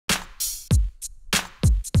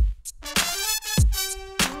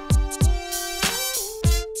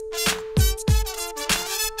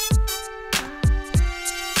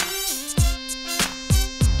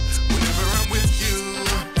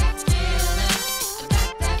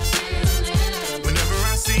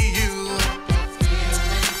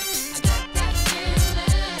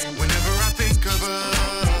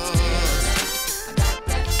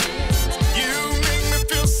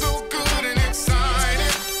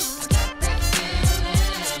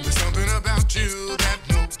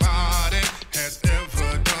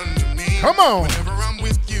Come on. Whenever I'm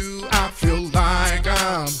with you, I feel like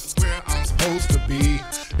I'm where I'm supposed to be.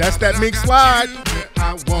 That's that Mink Slide. Where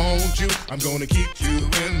I want you, I'm gonna keep you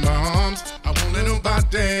in my arms. I won't let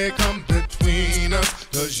nobody come between us,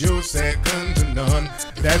 cause you're second to none.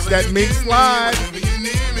 That's that Mink Slide.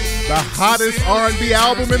 The hottest R&B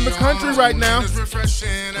album in the country right now.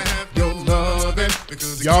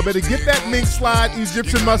 Y'all better get that Mink Slide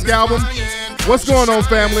Egyptian Musk album. What's going on,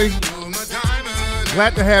 family?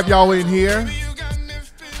 Glad to have y'all in here.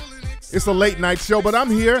 It's a late night show, but I'm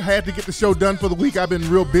here. Had to get the show done for the week. I've been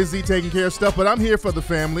real busy taking care of stuff, but I'm here for the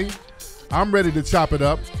family. I'm ready to chop it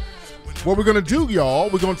up. What we're going to do, y'all,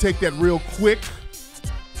 we're going to take that real quick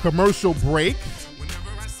commercial break.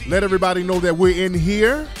 Let everybody know that we're in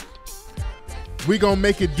here. We're going to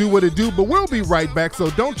make it do what it do, but we'll be right back, so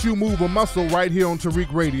don't you move a muscle right here on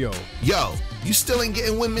Tariq Radio. Yo, you still ain't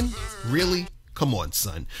getting women? Really? Come on,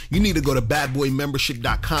 son. You need to go to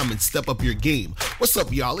badboymembership.com and step up your game. What's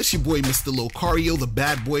up, y'all? It's your boy, Mr. Locario, the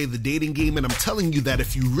bad boy of the dating game, and I'm telling you that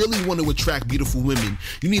if you really want to attract beautiful women,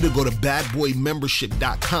 you need to go to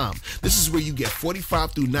badboymembership.com. This is where you get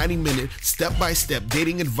 45 through 90-minute step-by-step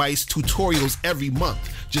dating advice tutorials every month.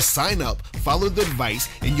 Just sign up, follow the advice,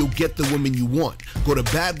 and you'll get the women you want. Go to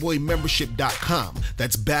badboymembership.com.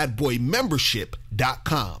 That's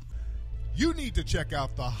badboymembership.com. You need to check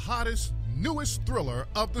out the hottest, newest thriller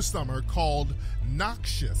of the summer called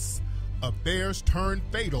Noxious. Affairs turn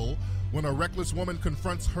fatal when a reckless woman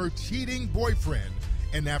confronts her cheating boyfriend.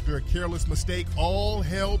 And after a careless mistake, all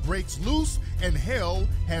hell breaks loose, and hell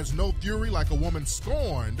has no fury like a woman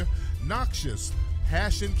scorned. Noxious.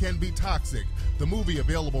 Passion can be toxic. The movie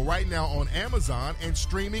available right now on Amazon and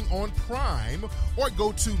streaming on Prime, or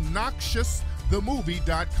go to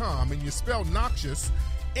noxiousthemovie.com, and you spell Noxious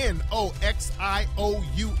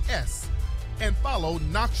Noxious, and follow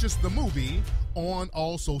Noxious the Movie on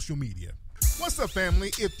all social media. What's up,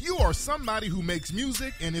 family? If you are somebody who makes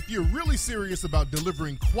music, and if you're really serious about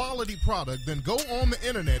delivering quality product, then go on the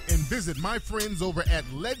internet and visit my friends over at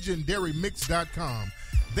legendarymix.com.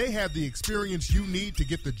 They have the experience you need to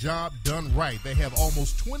get the job done right. They have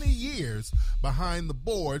almost 20 years behind the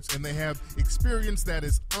boards, and they have experience that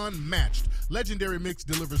is unmatched. Legendary Mix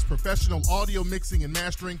delivers professional audio mixing and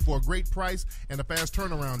mastering for a great price and a fast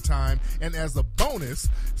turnaround time. And as a bonus,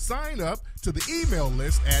 sign up to the email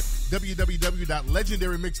list at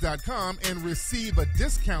www.legendarymix.com and receive a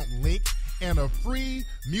discount link and a free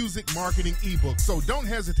music marketing ebook. So don't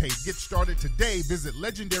hesitate. Get started today. Visit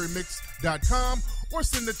legendarymix.com or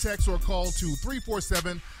send a text or call to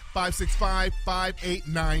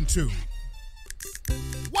 347-565-5892.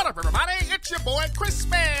 What up, everybody? It's your boy,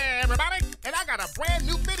 Crispy, everybody. And I got a brand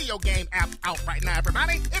new video game app out right now,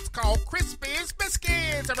 everybody. It's called Crispy's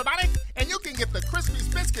Biscuits, everybody. And you can get the Crispy's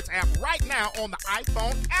Biscuits app right now on the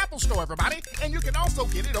iPhone Apple Store, everybody. And you can also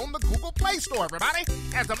get it on the Google Play Store, everybody.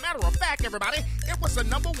 As a matter of fact, everybody, it was the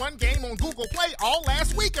 #1 game on Google Play all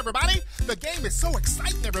last week, everybody. The game is so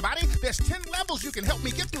exciting, everybody. There's 10 levels you can help me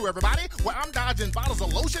get through, everybody. Where I'm dodging bottles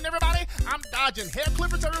of lotion, everybody. I'm dodging hair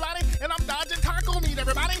clippers, everybody. And I'm dodging taco meat,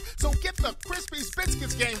 everybody. So get the Crispy's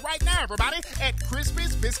Biscuits game right now, everybody, at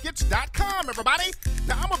crispysbiscuits.com, everybody.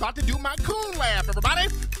 Now I'm about to do my coon laugh, everybody.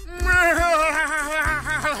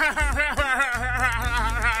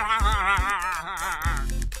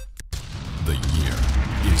 The year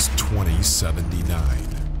is 2079.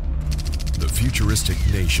 The futuristic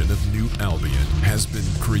nation of New Albion has been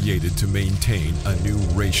created to maintain a new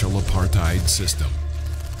racial apartheid system.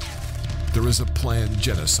 There is a planned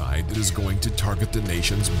genocide that is going to target the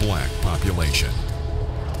nation's black population.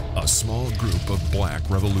 A small group of black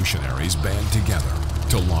revolutionaries band together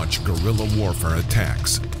to launch guerrilla warfare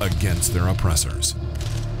attacks against their oppressors.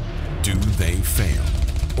 Do they fail,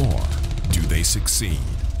 or do they succeed?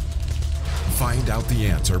 Find out the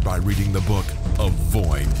answer by reading the book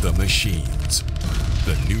Avoid the Machines,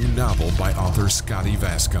 the new novel by author Scotty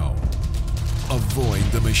Vasco. Avoid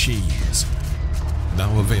the Machines.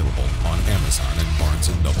 Now available on Amazon and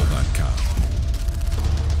BarnesandNoble.com.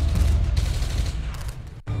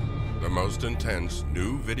 The most intense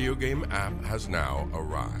new video game app has now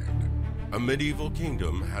arrived. A medieval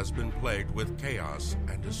kingdom has been plagued with chaos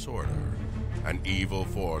and disorder. An evil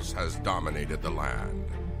force has dominated the land.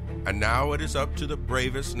 And now it is up to the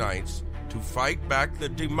bravest knights to fight back the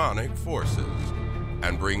demonic forces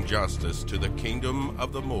and bring justice to the kingdom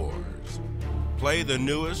of the Moors. Play the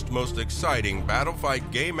newest, most exciting battle fight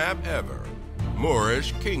game app ever,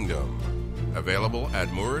 Moorish Kingdom. Available at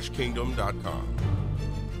moorishkingdom.com.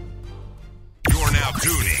 You're now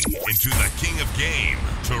tuning into the King of Game,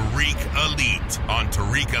 Tariq Elite, on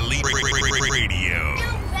Tariq Elite Radio.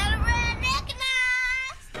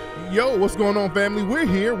 Yo, what's going on, family? We're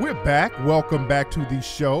here. We're back. Welcome back to the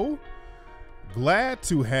show. Glad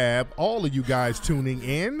to have all of you guys tuning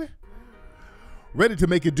in. Ready to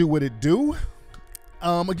make it do what it do.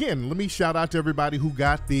 Again, let me shout out to everybody who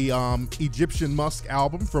got the Egyptian Musk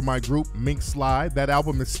album from my group, Mink Slide. That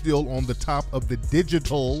album is still on the top of the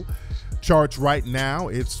digital charts right now.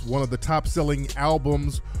 It's one of the top-selling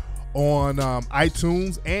albums on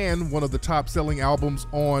iTunes and one of the top-selling albums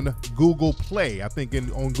on Google Play. I think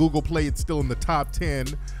on Google Play, it's still in the top 10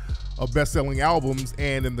 of best-selling albums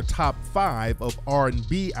and in the top 5 of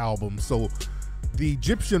R&B albums. So the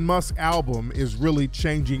Egyptian Musk album is really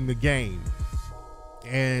changing the game.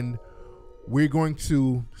 And we're going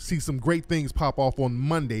to see some great things pop off on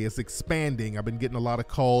Monday. It's expanding. I've been getting a lot of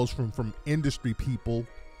calls from industry people.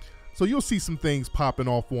 So you'll see some things popping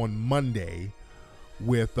off on Monday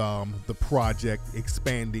with the project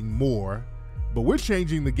expanding more. But we're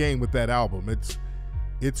changing the game with that album.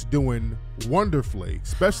 It's doing wonderfully,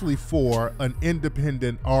 especially for an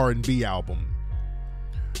independent R&B album.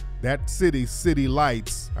 That City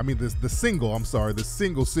Lights, the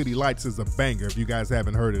single City Lights is a banger if you guys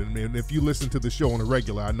haven't heard it. And if you listen to the show on a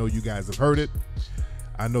regular, I know you guys have heard it.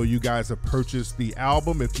 I know you guys have purchased the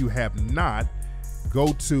album. If you have not,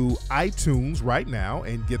 go to iTunes right now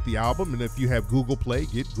and get the album. And if you have Google Play,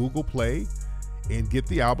 get Google Play and get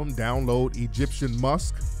the album. Download Egyptian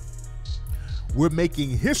Musk. We're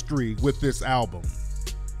making history with this album.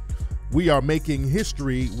 We are making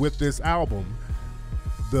history with this album.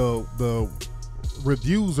 The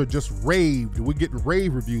reviews are just raved. We're getting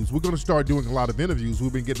rave reviews. We're going to start doing a lot of interviews.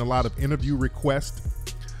 We've been getting a lot of interview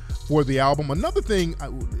requests for the album. Another thing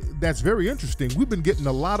that's very interesting, we've been getting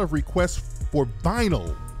a lot of requests for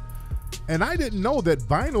vinyl. And I didn't know that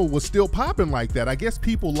vinyl was still popping like that. I guess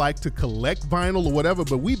people like to collect vinyl or whatever,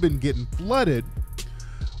 but we've been getting flooded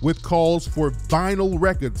with calls for vinyl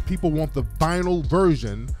records. People want the vinyl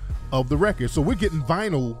version of the record. So we're getting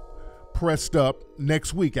vinyl pressed up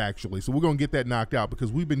next week, actually. So we're going to get that knocked out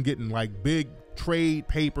because we've been getting like big trade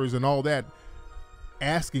papers and all that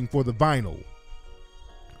asking for the vinyl.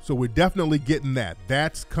 So we're definitely getting that.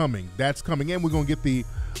 That's coming. And we're going to get the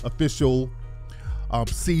official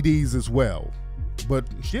CDs as well. But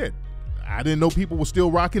shit, I didn't know people were still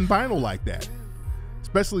rocking vinyl like that,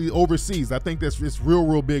 especially overseas. I think it's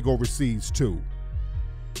real big overseas too.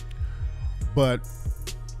 But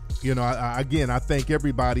you know, I thank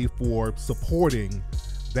everybody for supporting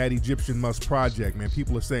that Egyptian Musk project, man.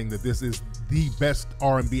 People are saying that this is the best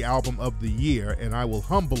R&B album of the year, and I will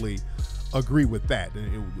humbly agree with that.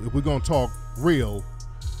 And if we're going to talk real,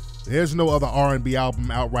 there's no other R&B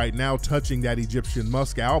album out right now touching that Egyptian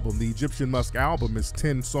Musk album. The Egyptian Musk album is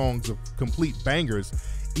 10 songs of complete bangers.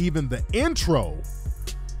 Even the intro,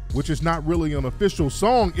 which is not really an official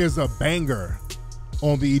song, is a banger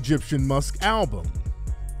on the Egyptian Musk album.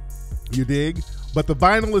 You dig? But the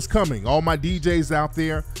vinyl is coming. All my DJs out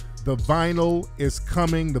there, the vinyl is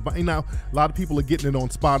coming. Now, a lot of people are getting it on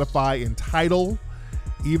Spotify and Tidal.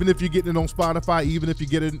 Even if you're getting it on Spotify, even if you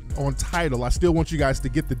get it on Tidal, I still want you guys to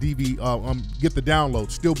get the get the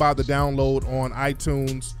download. Still buy the download on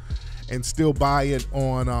iTunes and still buy it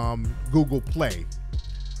on Google Play.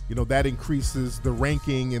 You know, that increases the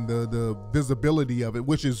ranking and the visibility of it,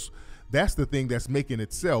 that's the thing that's making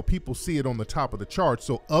it sell. People see it on the top of the charts,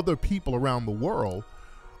 so other people around the world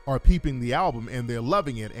are peeping the album and they're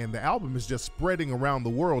loving it, and the album is just spreading around the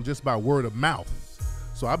world just by word of mouth.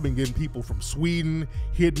 So I've been getting people from Sweden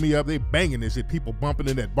hitting me up. They banging this shit. People bumping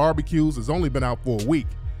it at barbecues. It's only been out for a week.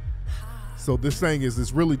 So this thing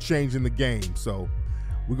it's really changing the game. So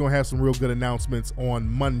we're going to have some real good announcements on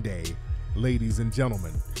Monday, ladies and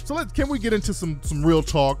gentlemen. So can we get into some real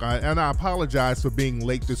talk? And I apologize for being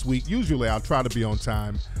late this week. Usually I'll try to be on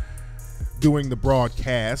time doing the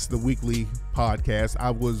broadcast, the weekly podcast.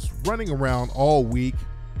 I was running around all week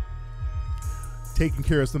taking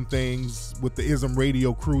care of some things with the ISM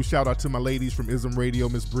Radio crew. Shout out to my ladies from ISM Radio,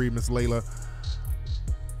 Miss Bree, Miss Layla.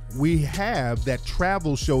 We have that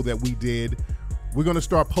travel show that we did. We're going to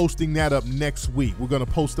start posting that up next week. We're going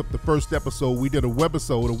to post up the first episode. We did a web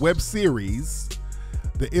series,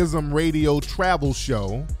 the ISM Radio Travel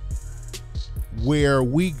Show, where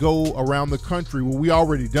we go around the country. Well, we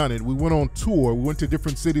already done it. We went on tour. We went to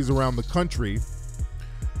different cities around the country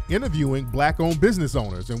interviewing Black-owned business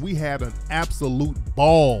owners, and we had an absolute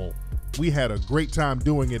ball. We had a great time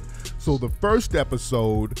doing it. So the first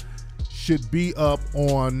episode should be up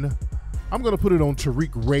on, I'm going to put it on Tariq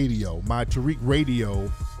Radio, my Tariq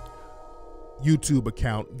Radio YouTube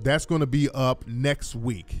account. That's going to be up next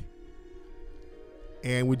week.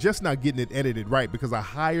 And we're just not getting it edited right because I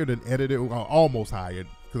hired an editor, or almost hired.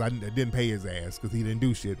 because I didn't pay his ass because he didn't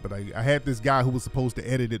do shit. But I had this guy who was supposed to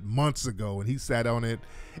edit it months ago, and he sat on it,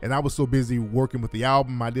 and I was so busy working with the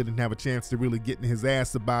album, I didn't have a chance to really get in his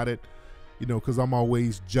ass about it, you know, because I'm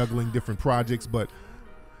always juggling different projects. But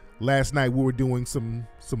last night we were doing some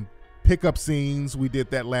pickup scenes. We did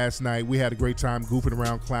that last night. We had a great time goofing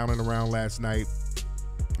around, clowning around last night.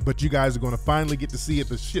 But you guys are going to finally get to see it.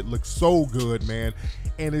 The shit looks so good, man.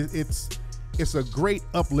 And it's a great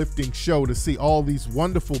uplifting show to see all these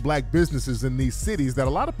wonderful black businesses in these cities that a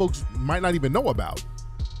lot of folks might not even know about.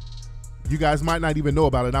 You guys might not even know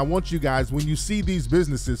about it. And I want you guys, when you see these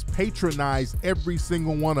businesses, patronize every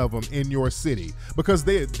single one of them in your city, because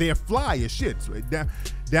they're fly as shit.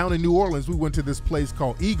 Down in New Orleans, we went to this place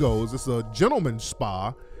called Egos. It's a gentleman's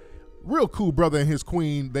spa. Real cool brother and his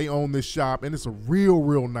queen, they own this shop, and it's a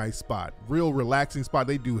real nice spot. Real relaxing spot.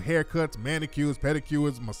 They do haircuts, manicures,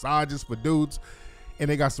 pedicures, massages for dudes, and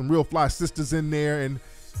they got some real fly sisters in there, and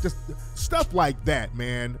just stuff like that,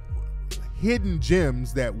 man. Hidden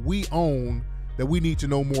gems that we own that we need to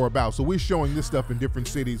know more about. So we're showing this stuff in different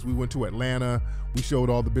cities. We went to Atlanta. We showed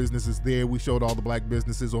all the businesses there. We showed all the black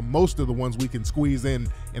businesses, or most of the ones we can squeeze in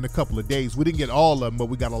a couple of days. We didn't get all of them, but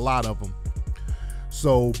we got a lot of them.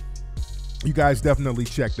 So you guys definitely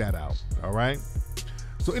check that out, all right?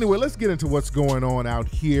 So anyway, let's get into what's going on out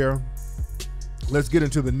here. Let's get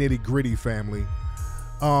into the nitty-gritty, family.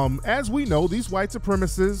 As we know, these white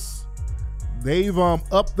supremacists, they've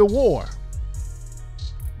upped the war.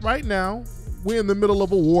 Right now, we're in the middle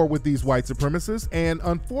of a war with these white supremacists, and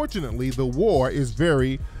unfortunately, the war is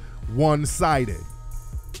very one-sided.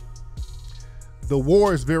 The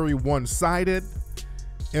war is very one-sided.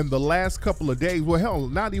 In the last couple of days, well, hell,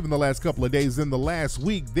 not even the last couple of days, in the last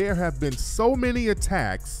week, there have been so many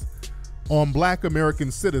attacks on black American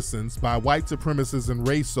citizens by white supremacists and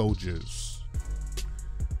race soldiers.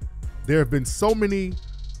 There have been so many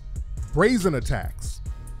brazen attacks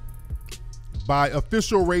by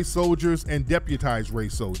official race soldiers and deputized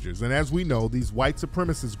race soldiers. And as we know, these white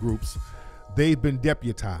supremacist groups, they've been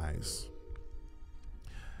deputized.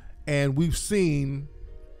 And we've seen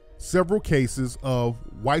several cases of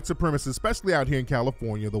white supremacists, especially out here in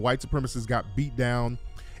California. The white supremacists got beat down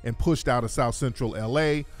and pushed out of South Central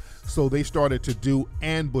LA, so they started to do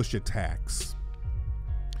ambush attacks.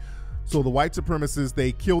 So the white supremacists,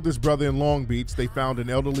 they killed this brother in Long Beach. They found an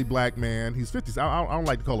elderly black man. He's 50. I don't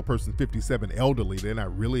like to call a person 57 elderly. They're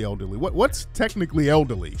not really elderly. What's technically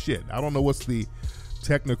elderly? Shit, I don't know what's the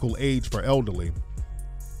technical age for elderly.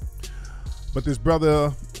 But this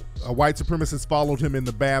brother, a white supremacist, followed him in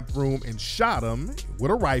the bathroom and shot him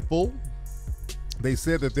with a rifle. They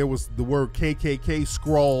said that there was the word KKK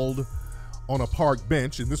scrawled on a park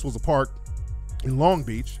bench, and this was a park in Long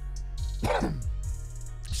Beach.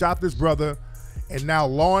 Shot this brother, and now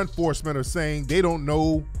law enforcement are saying they don't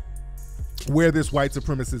know where this white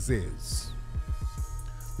supremacist is.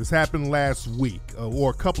 This happened last week, or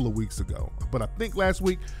a couple of weeks ago, but I think last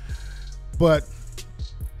week. But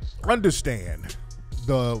understand,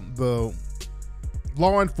 the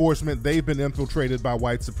law enforcement, they've been infiltrated by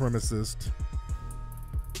white supremacists,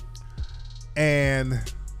 and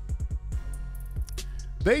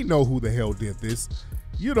they know who the hell did this.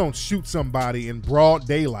 You don't shoot somebody in broad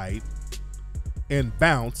daylight and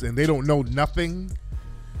bounce and they don't know nothing.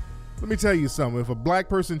 Let me tell you something. If a black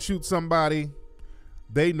person shoots somebody,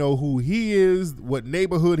 they know who he is, what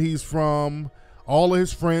neighborhood he's from, all of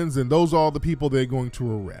his friends, and those are all the people they're going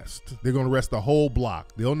to arrest. They're going to arrest the whole block.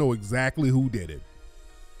 They'll know exactly who did it.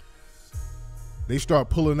 They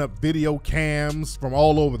start pulling up video cams from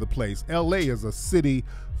all over the place. LA is a city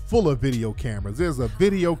full of video cameras. There's a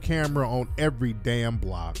video camera on every damn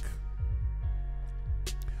block.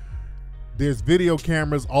 There's video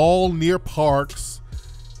cameras all near parks.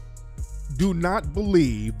 Do not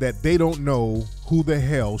believe that they don't know who the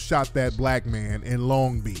hell shot that black man in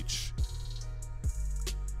Long Beach.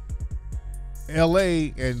 LA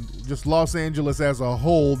and just Los Angeles as a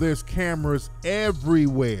whole, there's cameras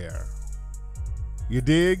everywhere. You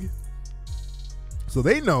dig? So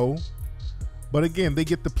they know. But again, they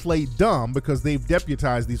get to play dumb because they've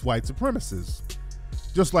deputized these white supremacists.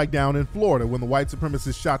 Just like down in Florida when the white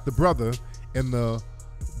supremacists shot the brother, and the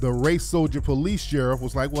race soldier police sheriff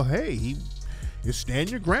was like, well, hey, you stand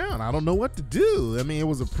your ground. I don't know what to do. I mean, it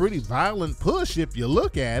was a pretty violent push if you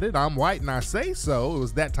look at it. I'm white and I say so. It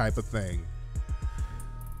was that type of thing.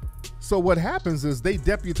 So what happens is they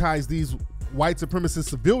deputize these white supremacist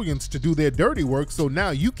civilians to do their dirty work, so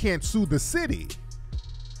now you can't sue the city.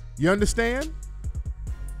 You understand?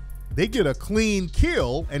 They get a clean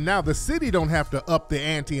kill, and now the city don't have to up the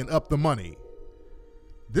ante and up the money.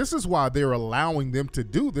 This is why they're allowing them to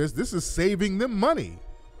do this. This is saving them money.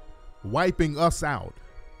 wiping us out.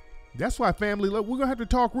 That's why, family, look, we're going to have to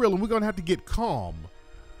talk real, and we're going to have to get calm.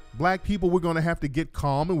 Black people, we're going to have to get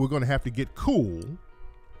calm, and we're going to have to get cool.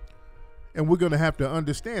 And we're going to have to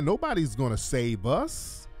understand nobody's going to save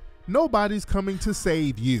us. Nobody's coming to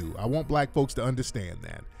save you. I want black folks to understand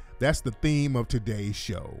that. That's the theme of today's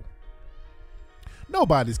show.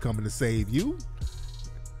 Nobody's coming to save you.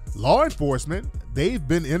 Law enforcement, they've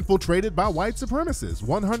been infiltrated by white supremacists,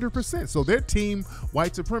 100%. So they're team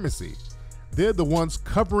white supremacy. They're the ones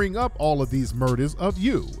covering up all of these murders of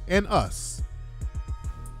you and us.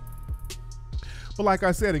 But like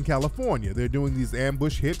I said, in California, they're doing these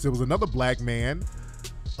ambush hits. There was another black man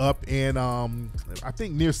up in, I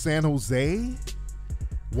think near San Jose.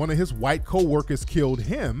 One of his white co-workers killed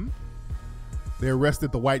him. They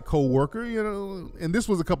arrested the white co-worker, and this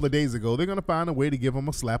was a couple of days ago. They're going to find a way to give him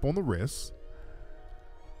a slap on the wrist.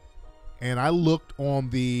 And I looked on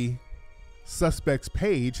the suspect's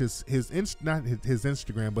page, not his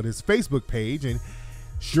Instagram, but his Facebook page, and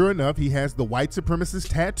sure enough, he has the white supremacist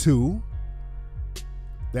tattoo.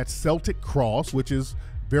 That's Celtic cross, which is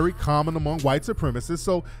very common among white supremacists.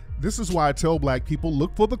 So this is why I tell black people,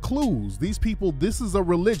 look for the clues. These people, this is a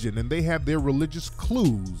religion, and they have their religious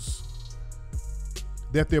clues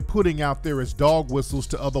that they're putting out there as dog whistles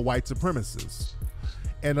to other white supremacists.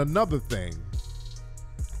 And another thing,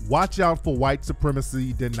 watch out for white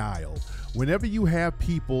supremacy denial. Whenever you have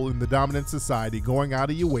people in the dominant society going out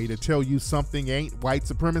of your way to tell you something ain't white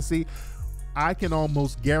supremacy, I can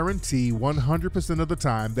almost guarantee 100% of the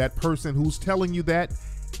time that person who's telling you that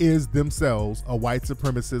is themselves a white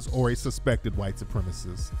supremacist or a suspected white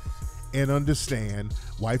supremacist. And understand,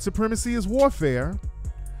 white supremacy is warfare,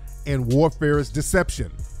 and warfare is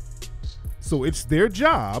deception. So it's their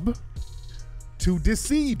job to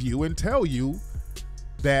deceive you and tell you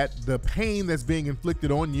that the pain that's being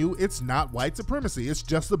inflicted on you, it's not white supremacy. It's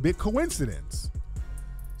just a big coincidence.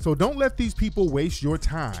 So don't let these people waste your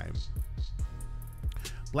time.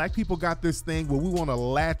 Black people got this thing where we want to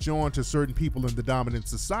latch on to certain people in the dominant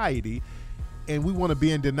society, and we want to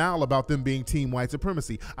be in denial about them being team white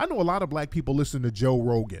supremacy. I know a lot of black people listen to Joe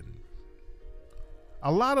Rogan.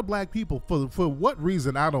 A lot of black people, for what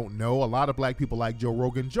reason, I don't know, a lot of black people like Joe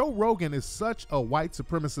Rogan. Joe Rogan is such a white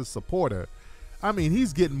supremacist supporter. I mean,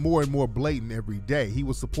 he's getting more and more blatant every day. He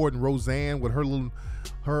was supporting Roseanne with her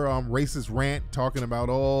racist rant, talking about,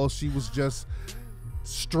 oh, she was just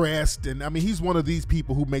stressed. And I mean, he's one of these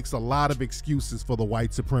people who makes a lot of excuses for the white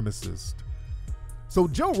supremacist. So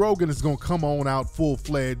Joe Rogan is going to come on out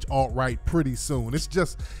full-fledged alt-right pretty soon. He's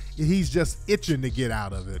just itching to get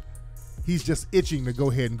out of it. He's just itching to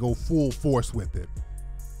go ahead and go full force with it.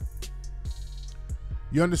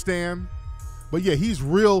 You understand? But yeah, he's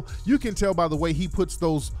real. You can tell by the way he puts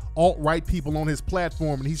those alt-right people on his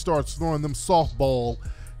platform and he starts throwing them softball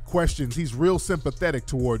questions. He's real sympathetic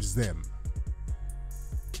towards them.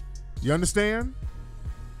 You understand?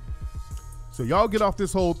 So y'all get off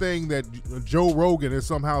this whole thing that Joe Rogan is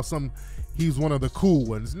somehow he's one of the cool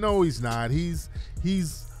ones. No, he's not. He's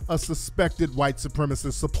a suspected white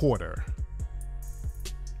supremacist supporter.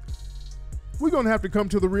 We're going to have to come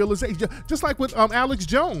to the realization, just like with Alex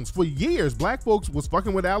Jones. For years, black folks was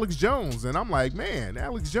fucking with Alex Jones. And I'm like, man,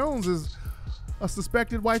 Alex Jones is a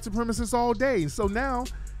suspected white supremacist all day. So now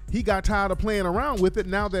he got tired of playing around with it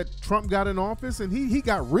now that Trump got in office, and he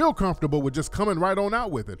got real comfortable with just coming right on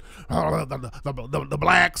out with it. The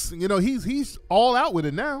blacks, he's all out with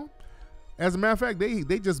it now. As a matter of fact,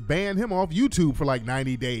 they just banned him off YouTube for like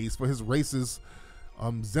 90 days for his racist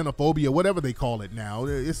xenophobia, whatever they call it now.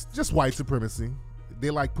 It's just white supremacy. They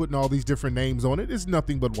like putting all these different names on it. It's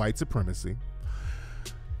nothing but white supremacy.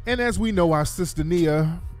 And as we know, our sister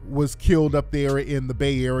Nia was killed up there in the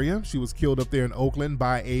Bay Area. She was killed up there in Oakland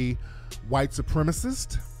by a white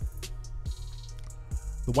supremacist.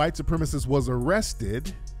 The white supremacist was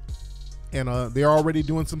arrested, and they're already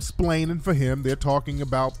doing some splaining for him. They're talking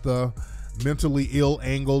about the mentally ill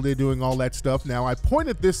angle. They're doing all that stuff. Now, I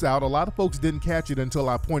pointed this out. A lot of folks didn't catch it until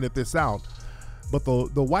I pointed this out. But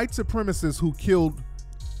the white supremacist who killed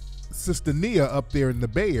Sister Nia up there in the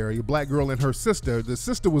Bay Area, a black girl and her sister, the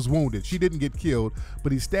sister was wounded. She didn't get killed,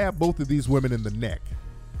 but he stabbed both of these women in the neck.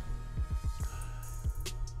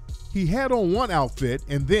 He had on one outfit,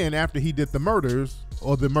 and then after he did the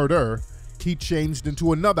murder, he changed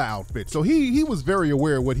into another outfit. So he was very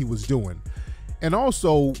aware of what he was doing. And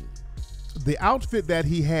also, the outfit that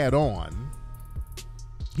he had on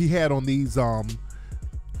these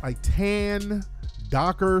like tan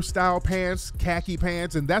Docker style pants, khaki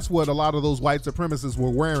pants, and that's what a lot of those white supremacists were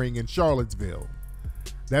wearing in Charlottesville.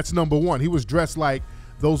 That's number one. He was dressed like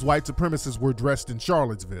those white supremacists were dressed in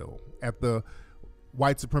Charlottesville at the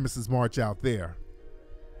white supremacist march out there.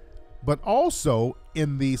 But also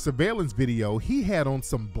in the surveillance video, he had on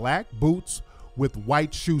some black boots with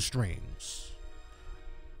white shoestrings.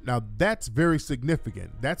 Now that's very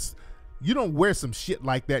significant. You don't wear some shit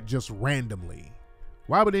like that just randomly.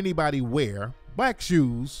 Why would anybody wear black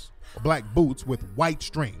shoes or black boots with white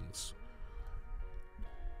strings?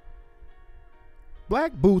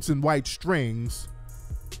 Black boots and white strings,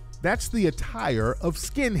 that's the attire of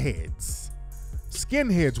skinheads.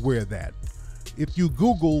 Skinheads wear that. If you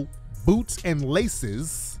Google boots and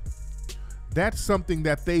laces, that's something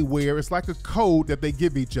that they wear. It's like a code that they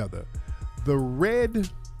give each other.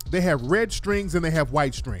 They have red strings and they have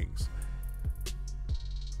white strings.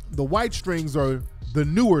 The white strings are the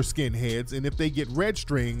newer skinheads, and if they get red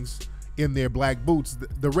strings in their black boots,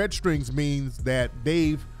 the red strings means that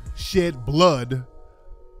they've shed blood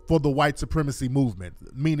for the white supremacy movement,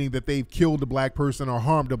 meaning that they've killed a black person or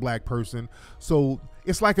harmed a black person. So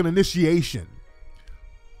it's like an initiation.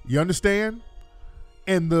 You understand?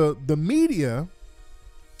 And the media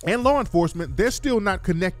and law enforcement, they're still not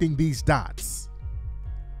connecting these dots.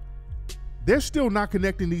 They're still not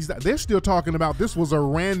connecting these dots. They're still talking about this was a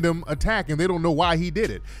random attack and they don't know why he did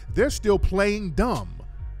it. They're still playing dumb.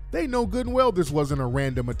 They know good and well this wasn't a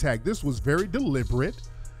random attack. This was very deliberate.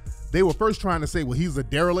 They were first trying to say, well, he's a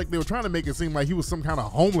derelict. They were trying to make it seem like he was some kind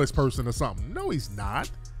of homeless person or something. No, he's not.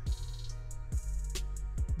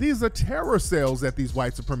 These are terror cells that these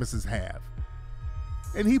white supremacists have.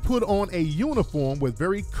 And he put on a uniform with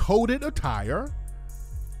very coded attire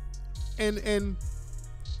and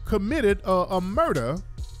committed a murder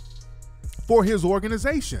for his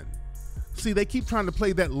organization. See, they keep trying to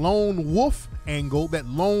play that lone wolf angle, that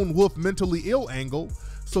lone wolf mentally ill angle,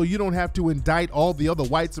 so you don't have to indict all the other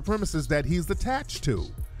white supremacists that he's attached to,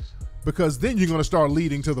 because then you're going to start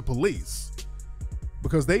leading to the police,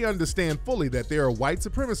 because they understand fully that there are white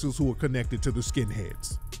supremacists who are connected to the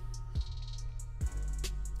skinheads.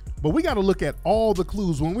 But we got to look at all the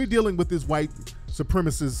clues when we're dealing with this white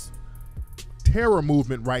supremacist terror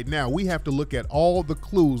movement right now. We have to look at all the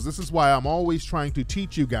clues. This is why I'm always trying to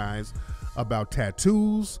teach you guys about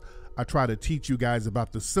tattoos. I try to teach you guys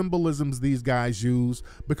about the symbolisms these guys use,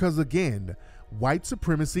 because again, white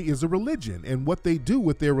supremacy is a religion, and what they do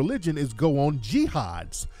with their religion is go on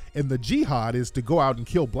jihads, and the jihad is to go out and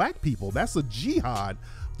kill black people. That's a jihad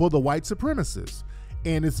for the white supremacists,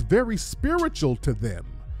 and it's very spiritual to them,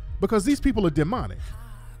 because these people are demonic.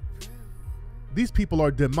 These people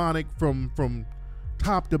are demonic from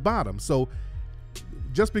top to bottom. So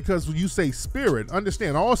just because you say spirit,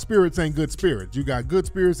 understand all spirits ain't good spirits. You got good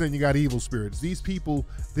spirits and you got evil spirits. These people,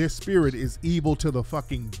 their spirit is evil to the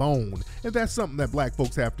fucking bone. And that's something that black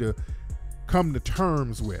folks have to come to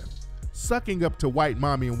terms with. Sucking up to white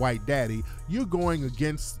mommy and white daddy, you're going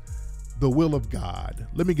against the will of God.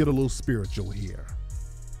 Let me get a little spiritual here.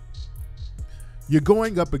 You're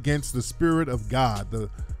going up against the spirit of God, the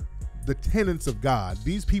tenets of God.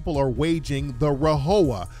 These people are waging the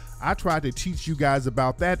Rahowa. I tried to teach you guys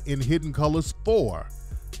about that in Hidden Colors 4.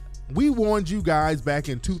 We warned you guys back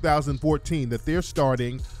in 2014 that they're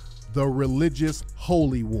starting the religious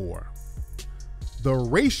holy war. The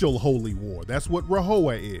racial holy war. That's what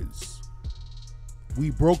Rahowa is.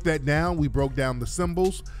 We broke that down. We broke down the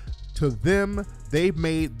symbols. To them, they've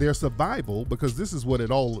made their survival, because this is what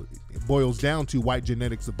it all boils down to, white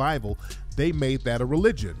genetic survival. They made that a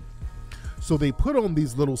religion. So they put on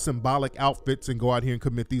these little symbolic outfits and go out here and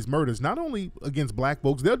commit these murders, not only against black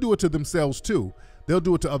folks, they'll do it to themselves too. They'll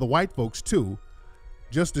do it to other white folks too,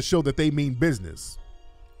 just to show that they mean business.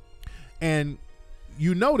 And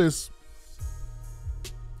you notice,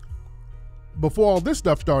 before all this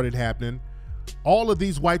stuff started happening, all of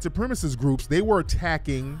these white supremacist groups, they were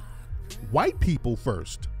attacking white people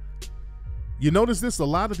first. You notice this, a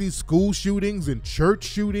lot of these school shootings and church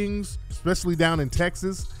shootings, especially down in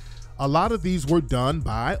Texas, a lot of these were done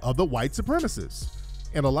by other white supremacists.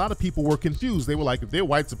 And a lot of people were confused. They were like, if they're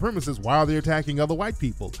white supremacists, why are they attacking other white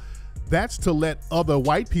people? That's to let other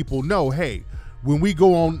white people know, hey, when we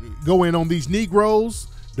go in on these Negroes,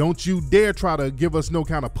 don't you dare try to give us no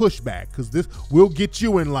kind of pushback, because this will get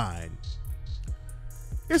you in line.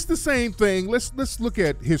 It's the same thing. Let's look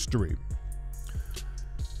at history.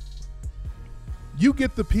 You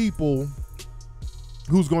get the people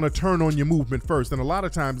who's going to turn on your movement first. And a lot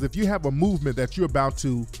of times, if you have a movement that you're about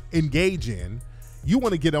to engage in, you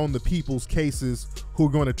want to get on the people's cases who are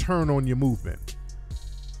going to turn on your movement.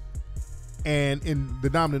 And in the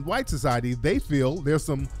dominant white society, they feel there's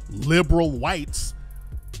some liberal whites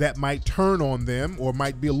that might turn on them or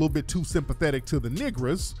might be a little bit too sympathetic to the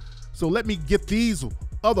niggers. So let me get these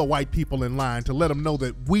other white people in line to let them know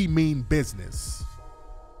that we mean business.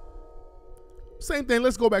 Same thing,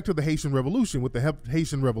 let's go back to the Haitian Revolution. With the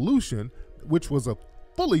Haitian Revolution, which was a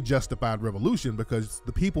fully justified revolution because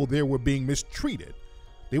the people there were being mistreated.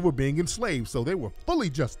 They were being enslaved, so they were fully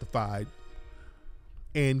justified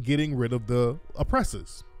in getting rid of the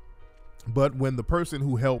oppressors. But when the person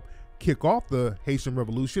who helped kick off the Haitian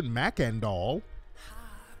Revolution, Macandal,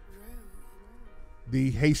 the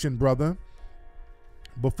Haitian brother,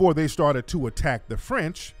 before they started to attack the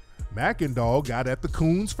French, Macandal got at the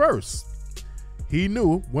coons first. He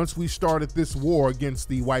knew once we started this war against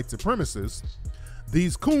the white supremacists,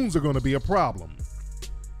 these coons are going to be a problem.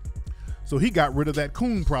 So he got rid of that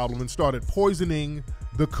coon problem and started poisoning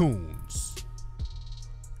the coons.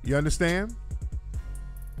 You understand?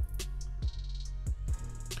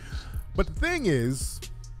 But the thing is,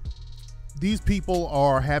 these people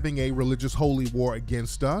are having a religious holy war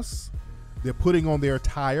against us. They're putting on their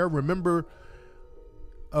attire. Remember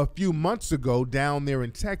a few months ago down there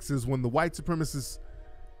in Texas when the white supremacist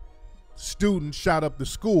student shot up the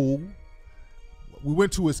school, we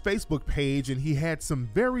went to his Facebook page and he had some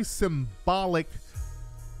very symbolic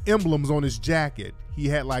emblems on his jacket. He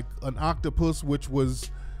had like an octopus, which was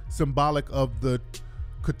symbolic of the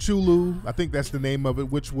Cthulhu, I think that's the name of it,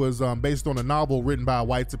 which was based on a novel written by a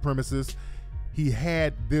white supremacist. He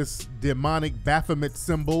had this demonic Baphomet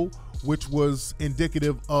symbol, which was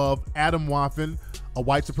indicative of Atomwaffen, a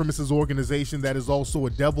white supremacist organization that is also a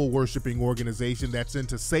devil-worshipping organization that's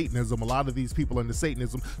into Satanism. A lot of these people are into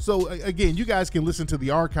Satanism. So again, you guys can listen to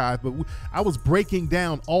the archive, but I was breaking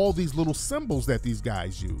down all these little symbols that these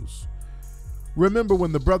guys use. Remember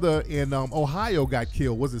when the brother in Ohio got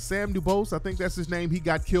killed? Was it Sam Dubose? I think that's his name. He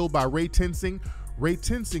got killed by Ray Tensing. Ray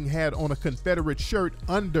Tensing had on a Confederate shirt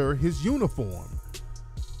under his uniform.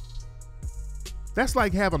 That's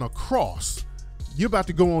like having a cross. You're about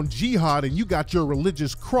to go on jihad and you got your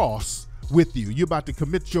religious cross with you. You're about to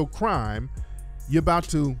commit your crime. You're about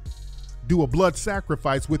to do a blood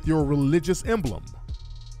sacrifice with your religious emblem.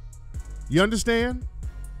 You understand?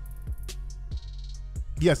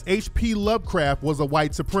 Yes, H.P. Lovecraft was a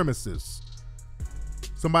white supremacist.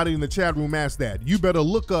 Somebody in the chat room asked that. You better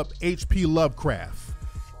look up H.P. Lovecraft.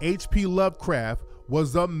 H.P. Lovecraft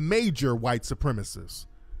was a major white supremacist.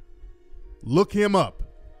 Look him up.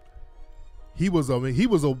 He was a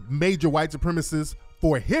major white supremacist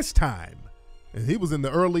for his time. And he was in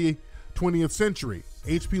the early 20th century.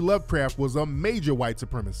 H.P. Lovecraft was a major white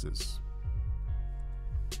supremacist.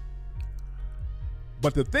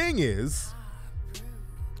 But the thing is,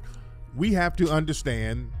 we have to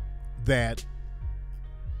understand that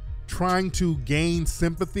trying to gain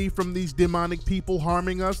sympathy from these demonic people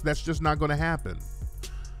harming us, that's just not going to happen.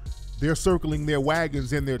 They're circling their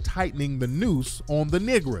wagons and they're tightening the noose on the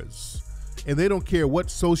niggers. And they don't care what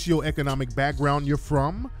socioeconomic background you're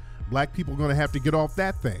from. Black people are going to have to get off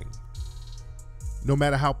that thing. No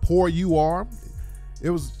matter how poor you are. It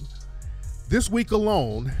was this week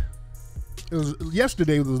alone.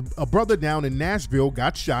 Yesterday, it was a brother down in Nashville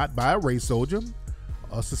got shot by a race soldier.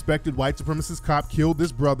 A suspected white supremacist cop killed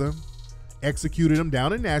this brother, executed him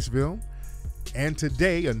down in Nashville. And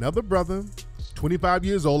today, another brother, 25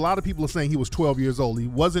 years old. A lot of people are saying he was 12 years old. He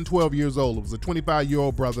wasn't 12 years old. It was a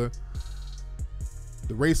 25-year-old brother.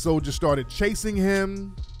 The race soldier started chasing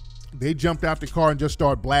him. They jumped out the car and just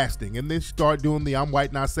started blasting. And they start doing the I'm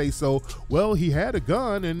white, not say so. Well, he had a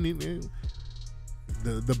gun and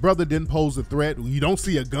the brother didn't pose a threat. You don't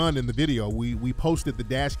see a gun in the video. We posted the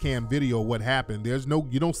dash cam video of what happened.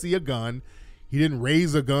 You don't see a gun. He didn't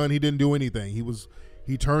raise a gun. He didn't do anything.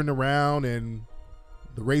 He turned around and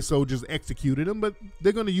the race soldiers executed him, but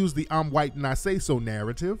they're going to use the I'm white and I say so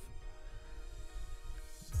narrative.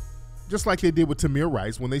 Just like they did with Tamir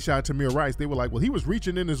Rice. When they shot Tamir Rice, they were like, well, he was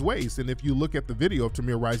reaching in his waist. And if you look at the video of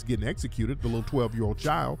Tamir Rice getting executed, the little 12-year-old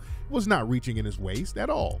child was not reaching in his waist at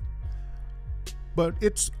all. But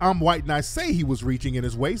I'm white and I say he was reaching in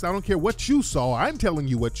his waist. I don't care what you saw. I'm telling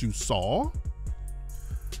you what you saw.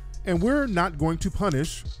 And we're not going to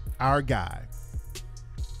punish our guy.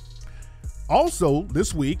 Also,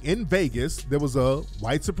 this week in Vegas, there was a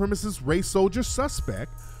white supremacist race soldier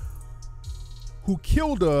suspect who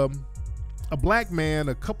killed a black man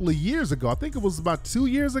a couple of years ago. I think it was about 2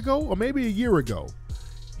 years ago or maybe a year ago.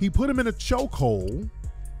 He put him in a chokehold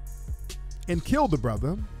and killed the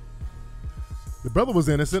brother. The brother was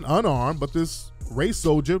innocent, unarmed, but this race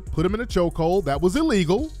soldier put him in a chokehold. That was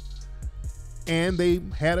illegal. And they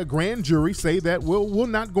had a grand jury say that, well, we're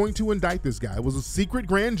not going to indict this guy. It was a secret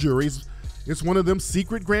grand jury. It's one of them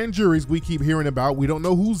secret grand juries we keep hearing about. We don't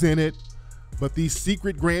know who's in it, but these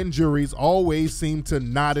secret grand juries always seem to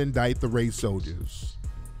not indict the race soldiers.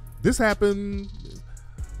 This happened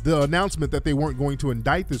the announcement that they weren't going to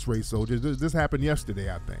indict this race soldier. This happened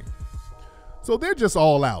yesterday, I think. So they're just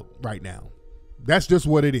all out right now. That's just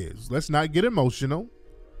what it is. Let's not get emotional.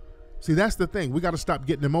 See, that's the thing. We got to stop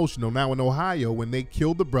getting emotional. Now in Ohio, when they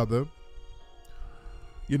killed the brother,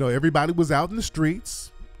 you know, everybody was out in the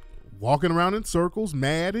streets, walking around in circles,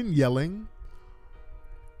 mad and yelling.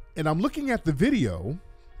 And I'm looking at the video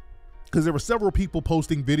because there were several people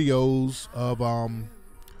posting videos of,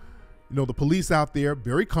 you know, the police out there,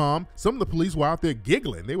 very calm. Some of the police were out there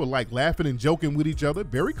giggling. They were like laughing and joking with each other,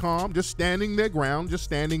 very calm, just standing their ground, just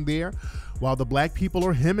standing there, while the black people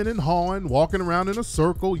are hemming and hawing, walking around in a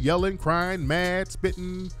circle, yelling, crying, mad,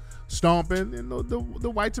 spitting, stomping. And the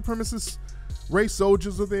white supremacist race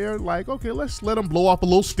soldiers are there like, okay, let's let them blow off a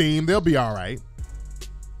little steam. They'll be all right.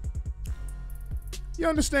 You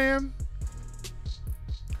understand?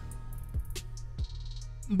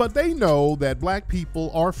 But they know that black people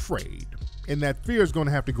are afraid and that fear is going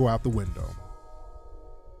to have to go out the window.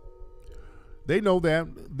 They know that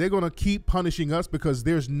they're going to keep punishing us because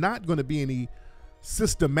there's not going to be any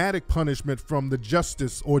systematic punishment from the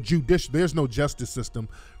justice or judicial. There's no justice system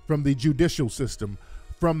from the judicial system.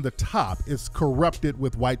 From the top, it's corrupted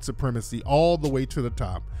with white supremacy all the way to the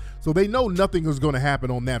top. So they know nothing is going to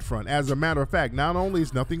happen on that front. As a matter of fact, not only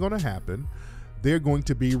is nothing going to happen, they're going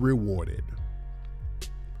to be rewarded.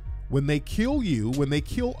 When they kill you, when they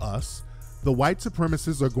kill us, the white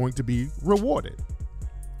supremacists are going to be rewarded.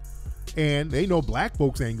 And they know black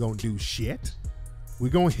folks ain't gonna do shit.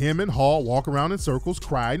 We're gonna hem and haw, walk around in circles,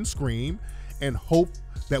 cry and scream, and hope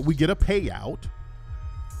that we get a payout.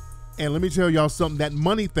 And let me tell y'all something, that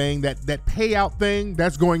money thing, that payout thing,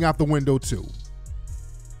 that's going out the window too.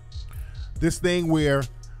 This thing where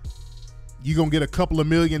you're gonna get a couple of $1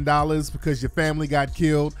 million because your family got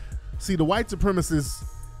killed. See, the white supremacists,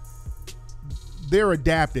 they're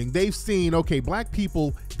adapting. They've seen, okay, black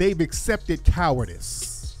people, they've accepted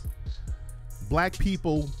cowardice. Black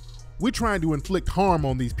people, we're trying to inflict harm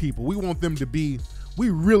on these people. We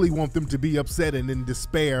really want them to be upset and in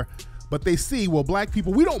despair. But they see, well, black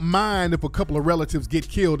people, we don't mind if a couple of relatives get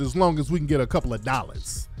killed as long as we can get a couple of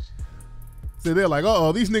dollars. So they're like,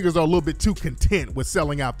 uh-oh, these niggas are a little bit too content with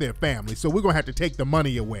selling out their family, so we're going to have to take the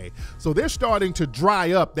money away. So they're starting to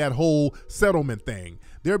dry up that whole settlement thing.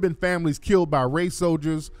 There have been families killed by race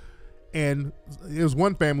soldiers, and there's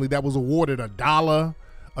one family that was awarded $1.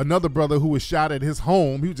 Another brother who was shot at his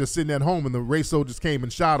home, he was just sitting at home and the race soldiers came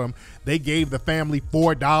and shot him. They gave the family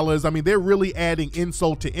 $4. I mean, they're really adding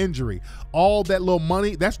insult to injury. All that little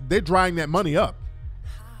money, they're drying that money up.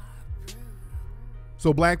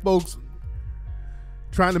 So black folks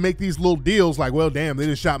trying to make these little deals like, well, damn, they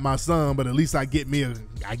just shot my son, but at least I get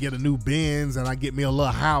a new Benz and I get me a little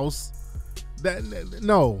house.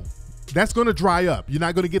 No, that's going to dry up. You're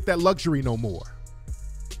not going to get that luxury no more.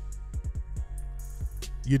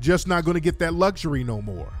 You're just not going to get that luxury no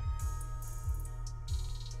more.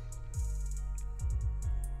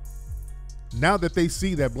 Now that they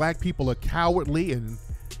see that black people are cowardly and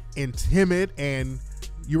timid and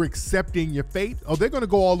you're accepting your fate, oh, they're going to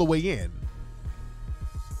go all the way in.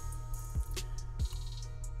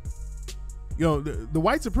 You know, the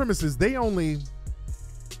white supremacists, they only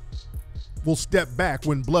will step back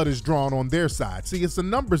when blood is drawn on their side. See, it's a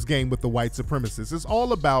numbers game with the white supremacists. It's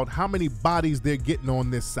all about how many bodies they're getting on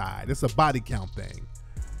this side. It's a body count thing.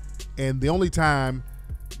 And the only time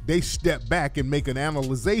they step back and make an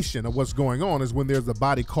analyzation of what's going on is when there's a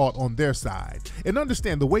body caught on their side. And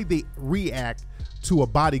understand, the way they react to a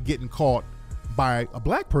body getting caught by a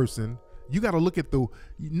black person, you got to look at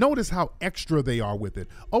notice how extra they are with it.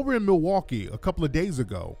 Over in Milwaukee a couple of days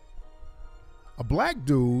ago, a black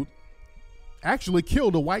dude actually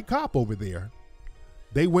killed a white cop over there.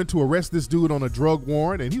 They went to arrest this dude on a drug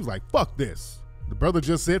warrant, and he was like, fuck this. The brother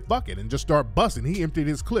just said, fuck it, and just started busting. He emptied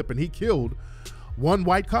his clip, and he killed one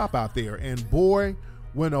white cop out there. And boy,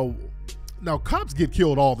 now cops get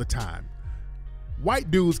killed all the time.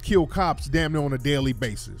 White dudes kill cops damn near on a daily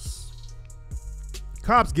basis.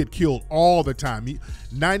 Cops get killed all the time,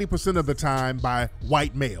 90% of the time by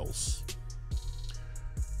white males.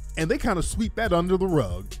 And they kind of sweep that under the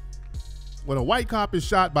rug. When a white cop is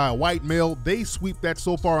shot by a white male, they sweep that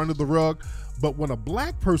so far under the rug. But when a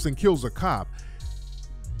black person kills a cop,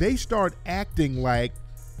 they start acting like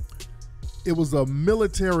it was a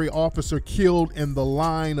military officer killed in the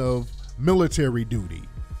line of military duty.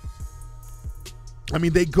 I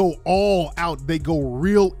mean, they go all out. They go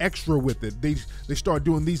real extra with it. They start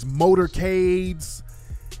doing these motorcades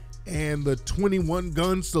and the 21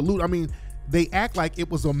 gun salute. I mean, they act like it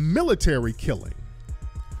was a military killing.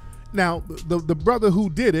 Now, the brother who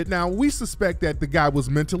did it, now we suspect that the guy was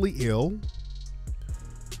mentally ill.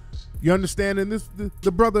 You understand? And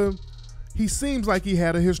the brother, he seems like he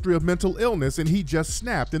had a history of mental illness and he just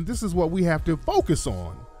snapped. And this is what we have to focus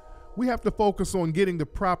on. We have to focus on getting the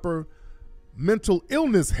proper mental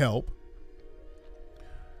illness help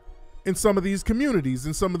in some of these communities,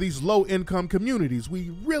 in some of these low-income communities. We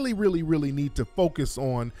really, really, really need to focus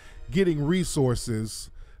on getting resources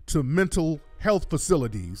to mental health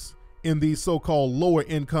facilities in these so-called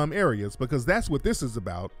lower-income areas, because that's what this is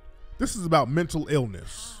about. This is about mental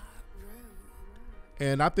illness.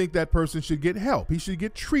 And I think that person should get help. He should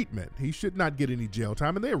get treatment. He should not get any jail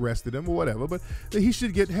time, and they arrested him or whatever, but he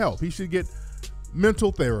should get help. He should get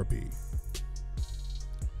mental therapy.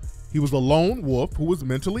 He was a lone wolf who was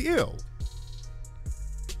mentally ill.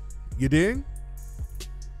 You dig?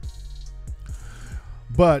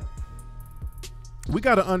 But we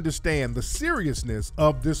got to understand the seriousness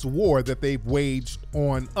of this war that they've waged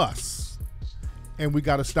on us. And we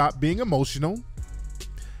got to stop being emotional.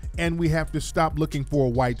 And we have to stop looking for a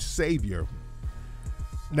white savior.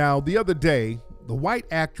 Now, the other day, the white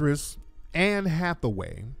actress Anne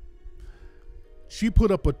Hathaway, she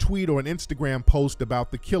put up a tweet or an Instagram post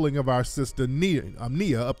about the killing of our sister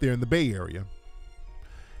Nia up there in the Bay Area.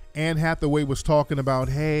 Anne Hathaway was talking about,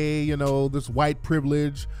 hey, you know, this white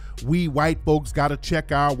privilege. We white folks got to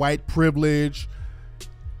check our white privilege.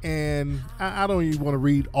 And I don't even want to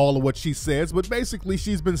read all of what she says, but basically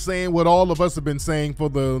she's been saying what all of us have been saying for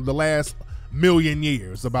the last million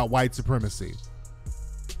years about white supremacy.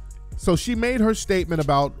 So she made her statement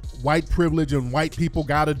about white privilege and white people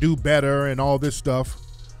got to do better and all this stuff.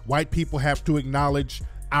 White people have to acknowledge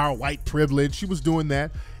our white privilege. She was doing that.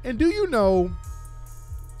 And do you know,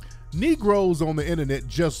 Negroes on the internet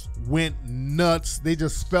just went nuts. They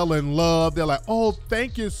just fell in love. They're like, oh,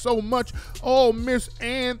 thank you so much. Oh, Miss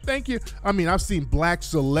Ann, thank you. I mean, I've seen black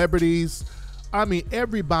celebrities. I mean,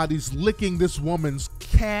 everybody's licking this woman's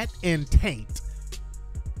cat and taint.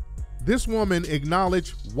 This woman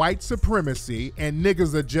acknowledged white supremacy, and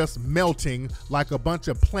niggas are just melting like a bunch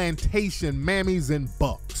of plantation mammies and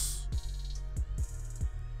bucks.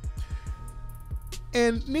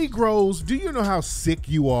 And Negroes, do you know how sick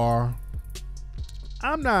you are?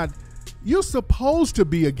 You're supposed to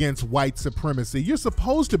be against white supremacy. You're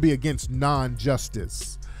supposed to be against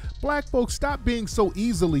non-justice. Black folks, stop being so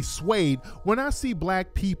easily swayed. When I see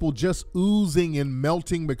black people just oozing and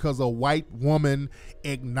melting because a white woman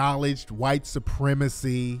acknowledged white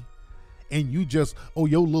supremacy, and you just, oh,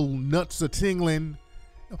 your little nuts are tingling.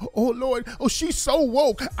 Oh, Lord, oh, she's so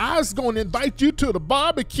woke. I was going to invite you to the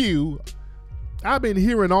barbecue. I've been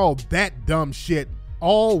hearing all that dumb shit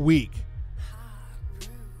all week.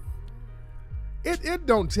 It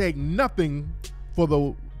don't take nothing for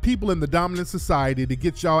the people in the dominant society to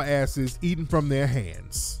get y'all asses eaten from their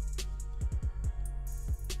hands.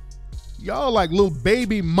 Y'all like little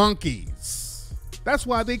baby monkeys. That's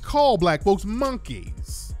why they call black folks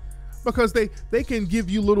monkeys. Because they can give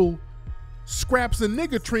you little scraps and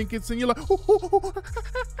nigger trinkets and you're like, ooh.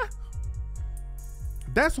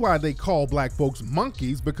 That's why they call black folks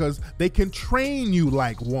monkeys, because they can train you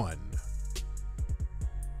like one.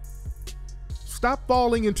 Stop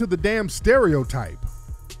falling into the damn stereotype.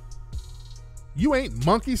 You ain't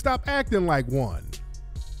monkey, stop acting like one.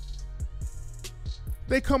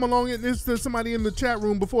 They come along, and there's somebody in the chat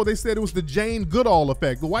room before, they said it was the Jane Goodall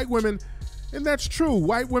effect. The white women, and that's true,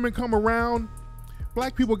 white women come around,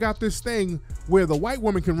 black people got this thing where the white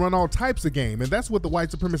woman can run all types of game, and that's what the white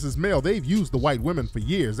supremacist male, they've used the white women for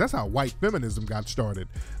years. That's how white feminism got started.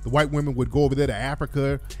 The white women would go over there to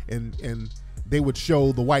Africa and they would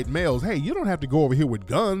show the white males, hey, you don't have to go over here with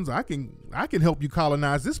guns. I can help you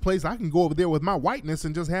colonize this place. I can go over there with my whiteness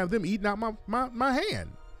and just have them eating out my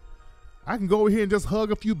hand. I can go over here and just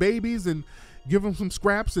hug a few babies and give them some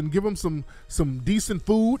scraps and give them some decent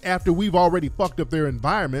food after we've already fucked up their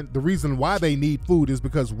environment. The reason why they need food is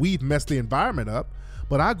because we've messed the environment up.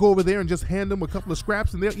 But I go over there and just hand them a couple of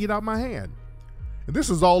scraps and they'll eat out my hand. And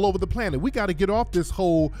this is all over the planet. We got to get off this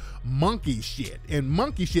whole monkey shit. And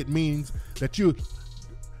monkey shit means that you're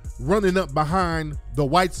running up behind the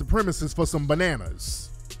white supremacists for some bananas.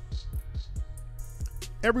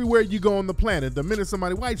 Everywhere you go on the planet, the minute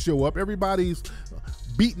somebody white show up, everybody's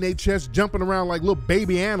beating their chest, jumping around like little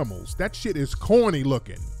baby animals. That shit is corny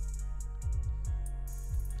looking.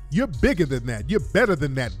 You're bigger than that. You're better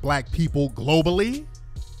than that, black people globally.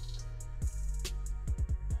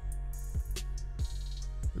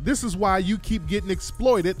 This is why you keep getting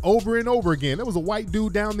exploited over and over again. There was a white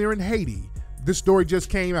dude down there in Haiti This story just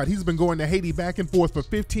came out. He's been going to Haiti back and forth for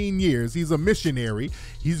 15 years. He's a missionary.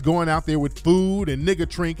 He's going out there with food and nigger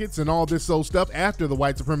trinkets and all this old stuff after the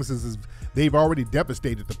white supremacists, they've already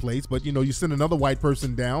devastated the place. But, you know, you send another white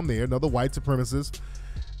person down there, another white supremacist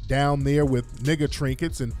down there with nigger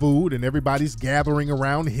trinkets and food, and everybody's gathering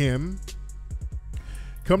around him.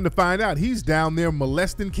 Come to find out, he's down there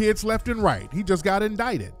molesting kids left and right. He just got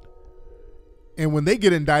indicted. And when they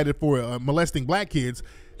get indicted for molesting black kids,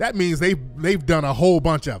 that means they've done a whole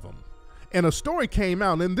bunch of them. And a story came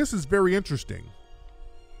out, and this is very interesting.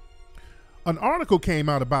 An article came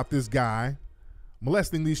out about this guy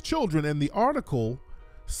molesting these children, and the article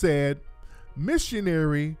said,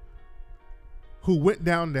 missionary who went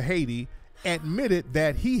down to Haiti admitted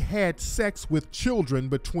that he had sex with children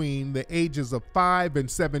between the ages of 5 and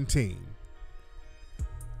 17.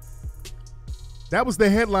 That was the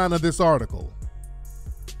headline of this article.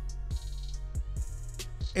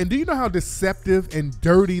 And do you know how deceptive and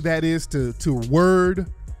dirty that is to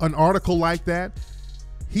word an article like that?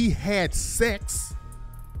 He had sex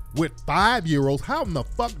with 5-year-olds. How in the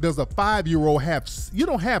fuck does a 5-year-old have? You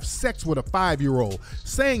don't have sex with a 5-year-old.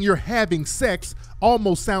 Saying you're having sex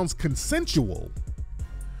almost sounds consensual.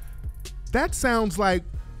 That sounds like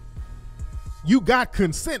you got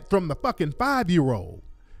consent from the fucking 5-year-old.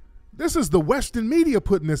 This is the Western media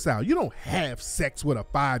putting this out. You don't have sex with a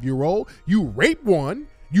 5-year-old. You rape one.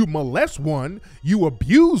 You molest one, you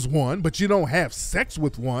abuse one, but you don't have sex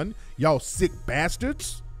with one, y'all sick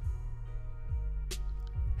bastards.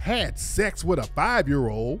 Had sex with a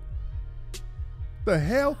 5-year-old. The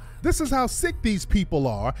hell? This is how sick these people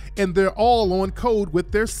are, and they're all on code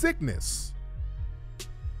with their sickness.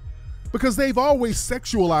 Because they've always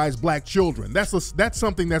sexualized black children. That's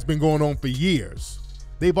something that's been going on for years.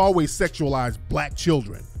 They've always sexualized black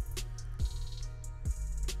children.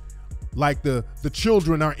 Like the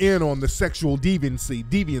children are in on the sexual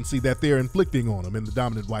deviancy that they're inflicting on them in the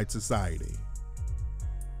dominant white society.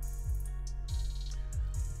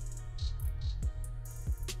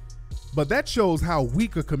 But that shows how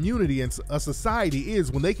weak a community and a society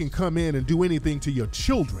is when they can come in and do anything to your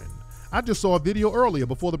children. I just saw a video earlier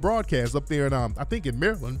before the broadcast up there in, I think in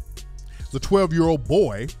Maryland. It's a 12-year-old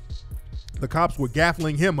boy. The cops were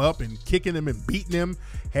gaffling him up and kicking him and beating him,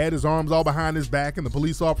 had his arms all behind his back, and the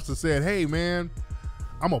police officer said, hey, man,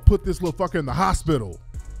 I'm going to put this little fucker in the hospital.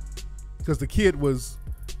 Because the kid was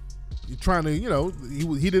trying to, you know,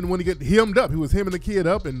 he didn't want to get hemmed up. He was hemming the kid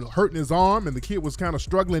up and hurting his arm, and the kid was kind of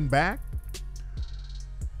struggling back.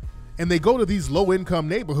 And they go to these low-income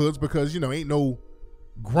neighborhoods because, you know, ain't no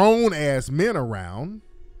grown-ass men around.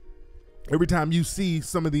 Every time you see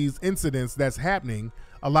some of these incidents that's happening,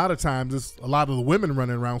 a lot of times it's a lot of the women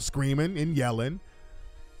running around screaming and yelling.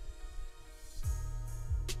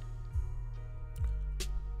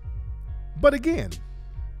 But again,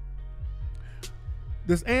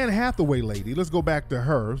 this Anne Hathaway lady, let's go back to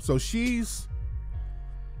her. So she's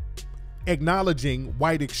acknowledging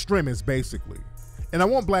white extremists, basically. And I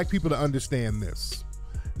want black people to understand this.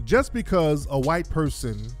 Just because a white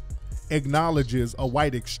person acknowledges a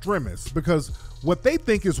white extremist, because what they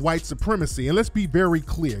think is white supremacy, and let's be very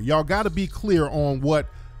clear, y'all got to be clear on what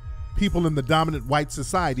people in the dominant white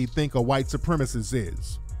society think a white supremacist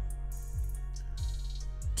is.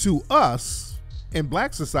 To us in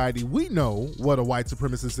black society, we know what a white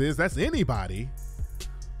supremacist is. That's anybody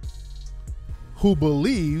who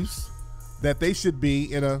believes that they should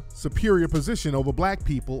be in a superior position over black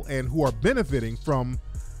people and who are benefiting from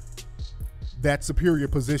that superior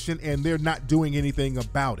position, and they're not doing anything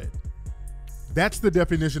about it. That's the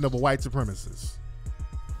definition of a white supremacist.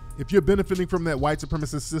 If you're benefiting from that white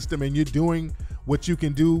supremacist system and you're doing what you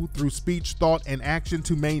can do through speech, thought, and action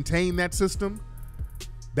to maintain that system,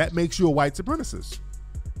 that makes you a white supremacist.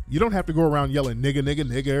 You don't have to go around yelling nigger, nigger,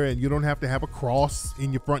 nigger, and you don't have to have a cross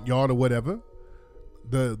in your front yard or whatever.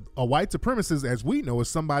 A white supremacist, as we know, is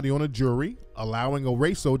somebody on a jury allowing a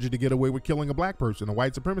race soldier to get away with killing a black person. A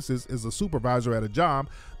white supremacist is a supervisor at a job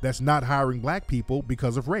that's not hiring black people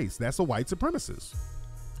because of race. That's a white supremacist.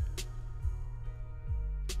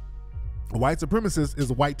 A white supremacist is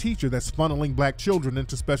a white teacher that's funneling black children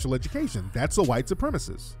into special education. That's a white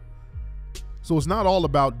supremacist. So it's not all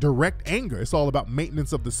about direct anger. It's all about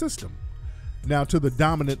maintenance of the system. Now, to the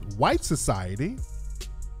dominant white society,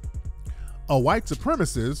 a white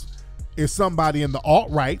supremacist is somebody in the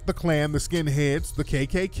alt-right, the Klan, the skinheads, the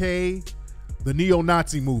KKK, the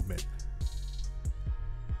neo-Nazi movement.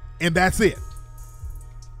 And that's it.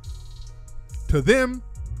 To them,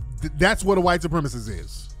 that's what a white supremacist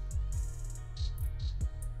is.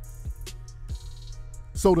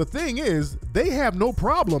 So the thing is, they have no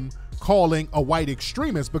problem calling a white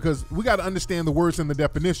extremist, because we got to understand the words and the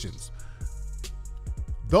definitions.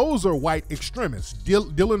 Those are white extremists.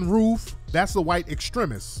 Dylan Roof, that's a white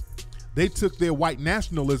extremist. They took their white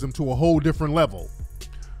nationalism to a whole different level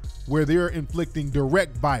where they're inflicting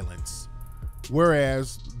direct violence,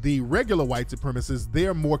 whereas the regular white supremacists,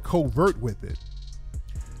 they're more covert with it.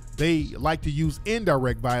 They like to use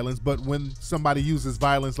indirect violence, but when somebody uses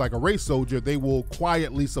violence like a race soldier, they will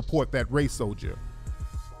quietly support that race soldier.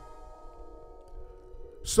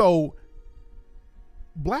 So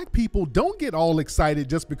black people don't get all excited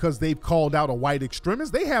just because they've called out a white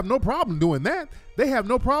extremist. They have no problem doing that. They have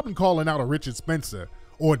no problem calling out a Richard Spencer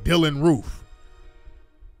or Dylan Roof,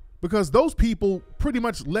 because those people pretty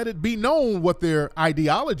much let it be known what their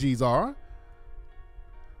ideologies are.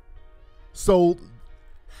 So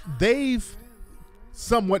they've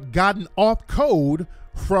somewhat gotten off code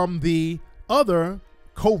from the other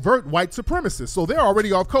covert white supremacists. So they're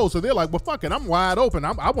already off code. So they're like, well, fuck it, I'm wide open.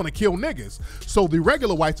 I want to kill niggas. So the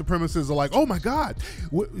regular white supremacists are like, oh my God,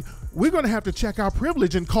 we're going to have to check our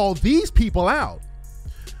privilege and call these people out.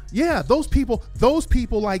 Yeah, those people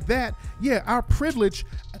like that. Yeah, our privilege,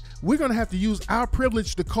 we're going to have to use our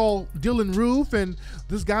privilege to call Dylan Roof and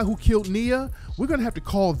this guy who killed Nia. We're going to have to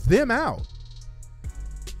call them out.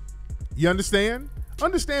 You understand?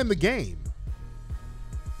 Understand the game.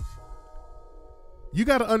 You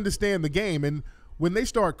got to understand the game. And when they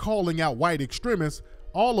start calling out white extremists,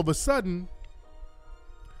 all of a sudden,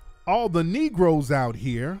 all the Negroes out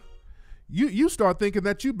here, you start thinking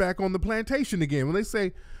that you back on the plantation again. When they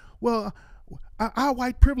say, well, our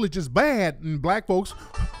white privilege is bad, and black folks,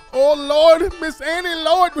 oh Lord, Miss Annie,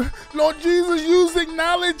 Lord Jesus, you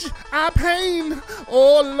acknowledge our pain.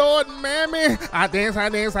 Oh Lord, mammy, I dance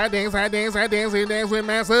with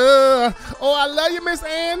Massa. Oh, I love you, Miss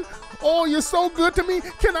Ann. Oh, you're so good to me.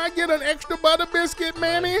 Can I get an extra butter biscuit,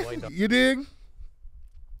 mammy? You dig?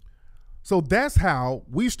 So that's how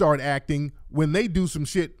we start acting when they do some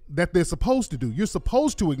shit that they're supposed to do. You're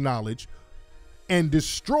supposed to acknowledge and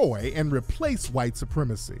destroy and replace white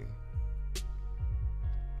supremacy.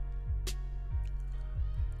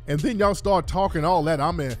 And then y'all start talking all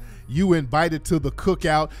that. You invited to the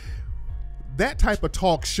cookout. That type of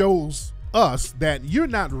talk shows us that you're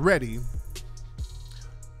not ready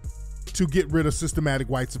to get rid of systematic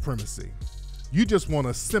white supremacy. You just want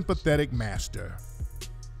a sympathetic master.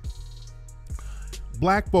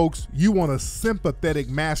 Black folks, you want a sympathetic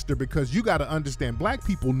master, because you got to understand, black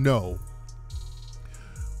people know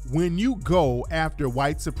when you go after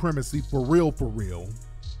white supremacy for real,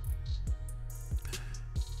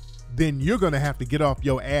 then you're going to have to get off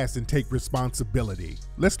your ass and take responsibility.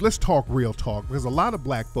 Let's talk real talk, because a lot of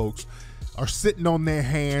black folks are sitting on their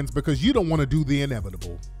hands because you don't want to do the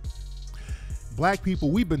inevitable. Black people,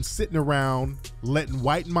 we've been sitting around letting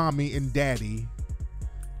white mommy and daddy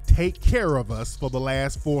take care of us for the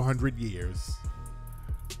last 400 years.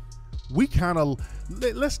 We kind of,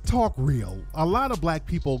 let's talk real. A lot of black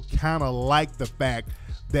people kind of like the fact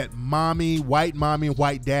that mommy and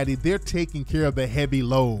white daddy, they're taking care of the heavy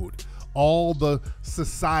load. All the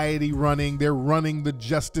society running, they're running the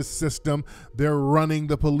justice system, they're running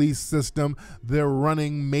the police system, they're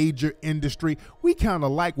running major industry. We kind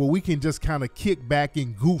of like where we can just kind of kick back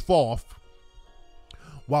and goof off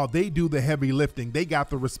while they do the heavy lifting. They got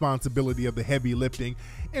the responsibility of the heavy lifting,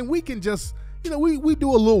 and we can just, we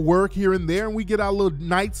do a little work here and there, and we get our little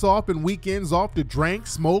nights off and weekends off to drink,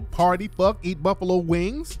 smoke, party, fuck, eat buffalo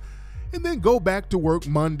wings, and then go back to work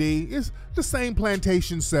Monday. It's the same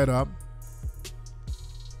plantation setup.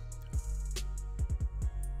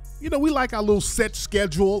 We like our little set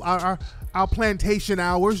schedule, our plantation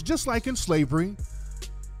hours, just like in slavery.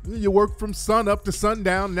 You work from sun up to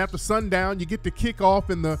sundown, and after sundown, you get to kick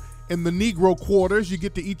off in the Negro quarters. You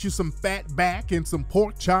get to eat you some fat back and some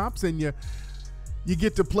pork chops, and you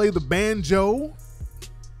get to play the banjo.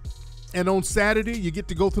 And on Saturday, you get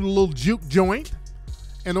to go to the little juke joint.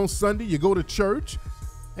 And on Sunday, you go to church,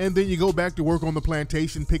 and then you go back to work on the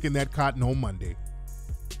plantation picking that cotton on Monday.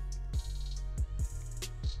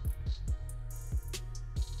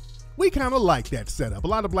 We kind of like that setup. A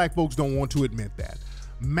lot of black folks don't want to admit that.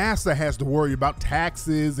 Massa has to worry about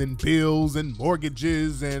taxes and bills and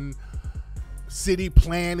mortgages and city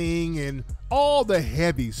planning and all the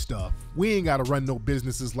heavy stuff. We ain't got to run no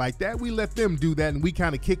businesses like that. We let them do that, and we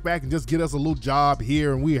kind of kick back and just get us a little job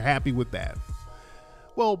here, and we're happy with that.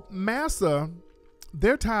 Well, Massa,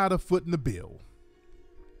 they're tired of footing the bill,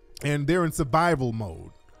 and they're in survival mode.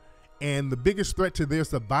 And the biggest threat to their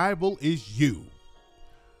survival is you.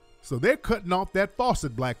 So they're cutting off that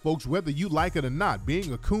faucet, black folks, whether you like it or not.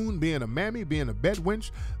 Being a coon, being a mammy, being a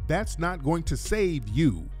bedwench, that's not going to save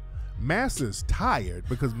you. Massa's tired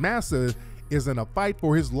because Massa is in a fight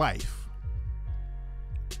for his life.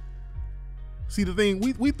 See, the thing,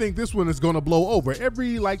 we think this one is going to blow over.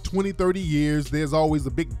 Every like 20, 30 years, there's always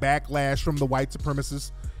a big backlash from the white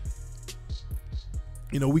supremacists.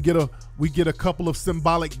 You know, we get a couple of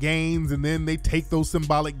symbolic gains, and then they take those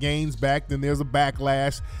symbolic gains back. Then there's a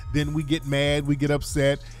backlash. Then we get mad, we get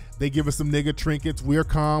upset. They give us some nigger trinkets. We're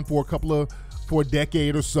calm for a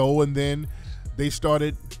decade or so, and then they start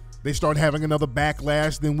having another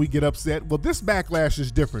backlash. Then we get upset. Well, this backlash is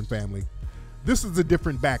different, family. This is a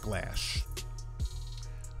different backlash.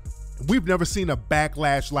 We've never seen a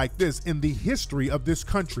backlash like this in the history of this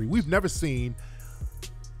country. We've never seen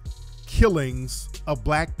killings of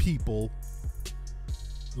black people,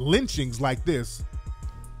 lynchings like this,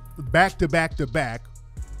 back to back to back,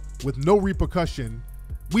 with no repercussion.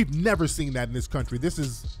 We've never seen that in this country. This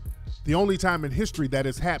is the only time in history that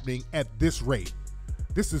is happening at this rate.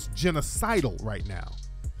 This is genocidal right now,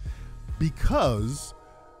 because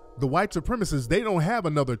the white supremacists, they don't have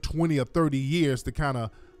another 20 or 30 years to kind of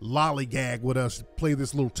lollygag with us, play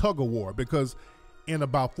this little tug of war, because in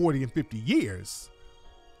about 40 and 50 years,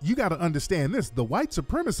 you got to understand this, the white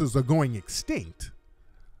supremacists are going extinct.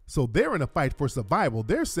 So they're in a fight for survival.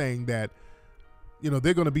 They're saying that, you know,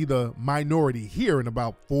 they're going to be the minority here in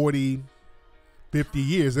about 40, 50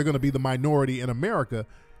 years. They're going to be the minority in America.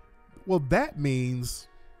 Well, that means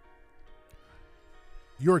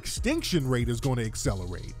your extinction rate is going to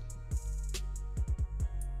accelerate,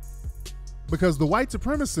 because the white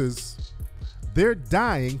supremacists, they're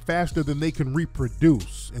dying faster than they can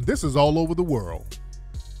reproduce. And this is all over the world.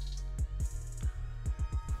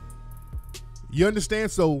 You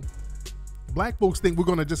understand? So black folks think we're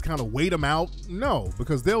going to just kind of wait them out. No,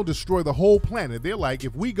 because they'll destroy the whole planet. They're like,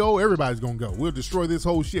 if we go, everybody's going to go. We'll destroy this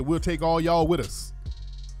whole shit. We'll take all y'all with us.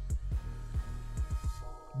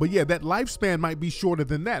 But yeah, that lifespan might be shorter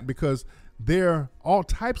than that, because there are all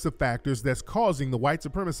types of factors that's causing the white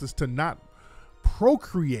supremacists to not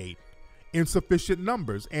procreate in sufficient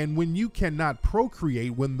numbers. And when you cannot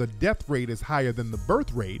procreate, when the death rate is higher than the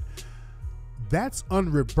birth rate, that's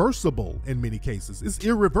unreversible in many cases. It's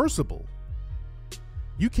irreversible.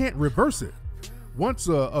 You can't reverse it. Once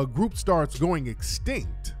a group starts going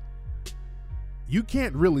extinct, you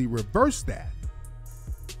can't really reverse that.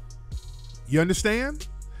 You understand?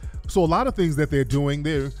 So a lot of things that they're doing,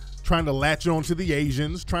 they're trying to latch on to the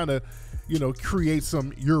Asians, trying to, you know, create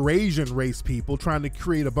some Eurasian race people, trying to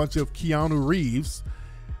create a bunch of Keanu Reeves.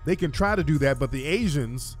 They can try to do that, but the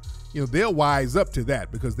Asians, you know, they'll wise up to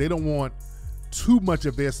that, because they don't want too much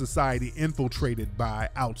of their society infiltrated by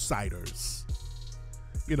outsiders.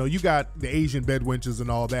 You know, you got the Asian bedwenches and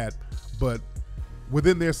all that, but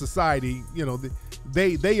within their society, you know,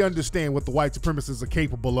 they understand what the white supremacists are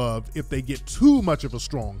capable of if they get too much of a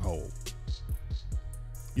stronghold.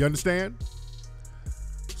 You understand?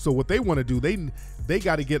 So what they want to do, they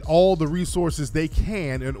got to get all the resources they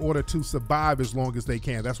can in order to survive as long as they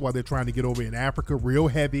can. That's why they're trying to get over in Africa real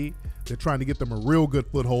heavy. They're trying to get them a real good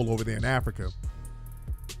foothold over there in Africa.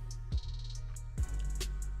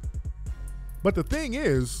 But the thing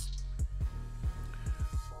is,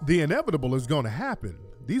 the inevitable is going to happen.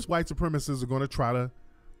 These white supremacists are going to try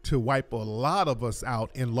to wipe a lot of us out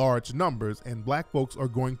in large numbers, and black folks are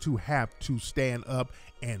going to have to stand up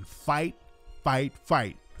and fight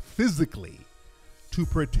physically to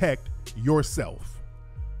protect yourself.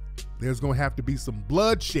 There's going to have to be some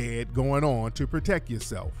bloodshed going on to protect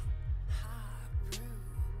yourself.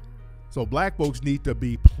 So black folks need to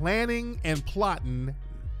be planning and plotting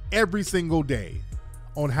every single day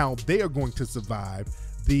on how they are going to survive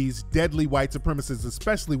these deadly white supremacists,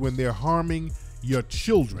 especially when they're harming your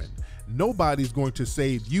children. Nobody's going to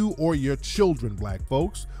save you or your children, black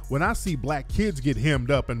folks. When I see black kids get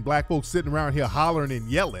hemmed up and black folks sitting around here hollering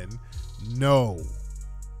and yelling, no.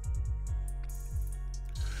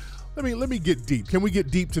 Let me get deep. Can we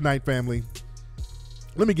get deep tonight, family?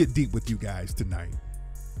 Let me get deep with you guys tonight.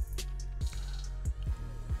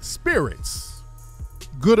 Spirits,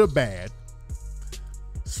 good or bad,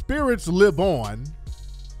 spirits live on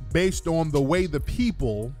based on the way the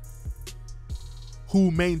people who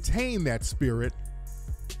maintain that spirit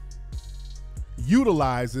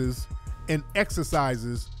utilizes and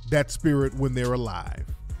exercises that spirit when they're alive.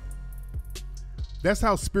 That's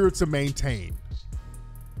how spirits are maintained.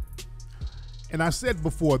 And I said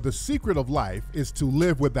before, the secret of life is to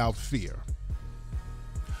live without fear.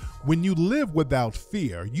 When you live without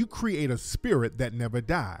fear, you create a spirit that never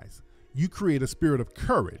dies. You create a spirit of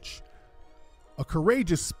courage, a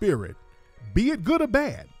courageous spirit, be it good or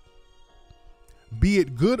bad. Be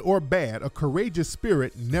it good or bad, a courageous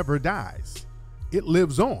spirit never dies. It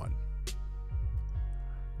lives on.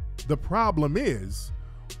 The problem is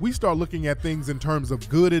we start looking at things in terms of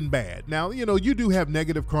good and bad. Now, you know, you do have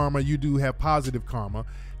negative karma, you do have positive karma.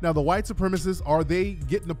 Now, the white supremacists, are they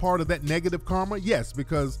getting a part of that negative karma? Yes,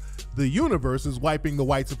 because the universe is wiping the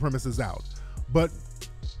white supremacists out. But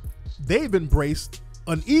they've embraced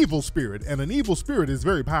an evil spirit, and an evil spirit is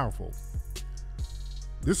very powerful.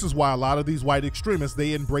 This is why a lot of these white extremists,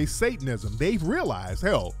 they embrace Satanism. They've realized,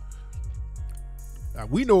 hell,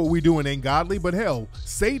 we know what we're doing ain't godly, but hell,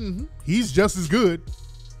 Satan, he's just as good.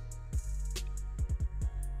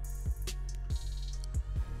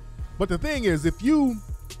 But the thing is, if you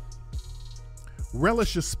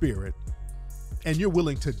relish a spirit and you're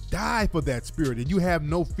willing to die for that spirit and you have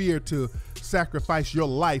no fear to sacrifice your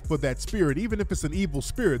life for that spirit, even if it's an evil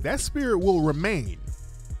spirit, that spirit will remain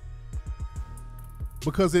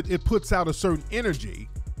because it puts out a certain energy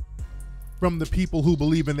from the people who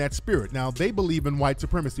believe in that spirit. Now, they believe in white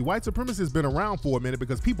supremacy. White supremacy has been around for a minute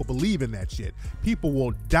because people believe in that shit. People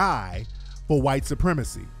will die for white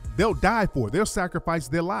supremacy. They'll die for it. They'll sacrifice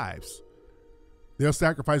their lives. They'll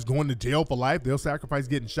sacrifice going to jail for life. They'll sacrifice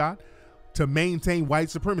getting shot to maintain white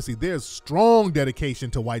supremacy. There's strong dedication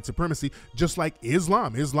to white supremacy, just like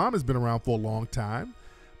Islam. Islam has been around for a long time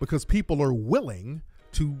because people are willing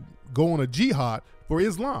to go on a jihad for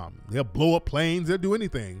Islam. They'll blow up planes. They'll do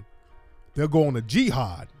anything. They'll go on a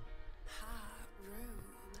jihad.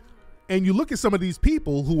 And you look at some of these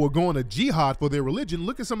people who are going to jihad for their religion.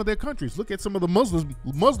 Look at some of their countries. Look at some of the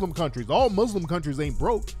Muslim countries. All Muslim countries ain't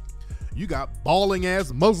broke. You got balling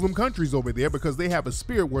ass Muslim countries over there because they have a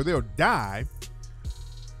spirit where they'll die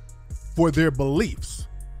for their beliefs.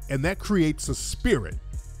 And that creates a spirit.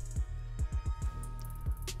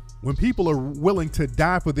 When people are willing to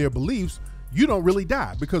die for their beliefs, you don't really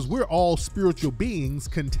die because we're all spiritual beings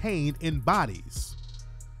contained in bodies.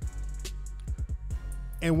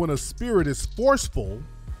 And when a spirit is forceful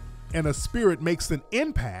and a spirit makes an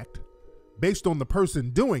impact based on the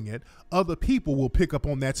person doing it, other people will pick up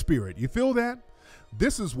on that spirit. You feel that?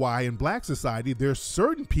 This is why in black society, there's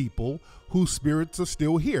certain people whose spirits are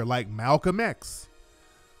still here, like Malcolm X.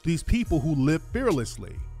 These people who live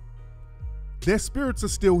fearlessly. Their spirits are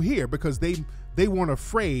still here because they weren't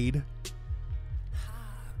afraid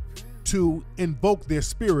to invoke their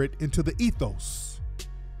spirit into the ethos.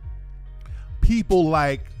 People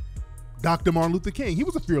like Dr. Martin Luther King, he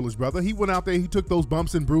was a fearless brother. He went out there, he took those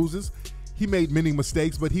bumps and bruises. He made many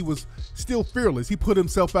mistakes, but he was still fearless. He put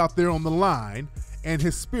himself out there on the line, and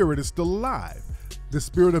his spirit is still alive. The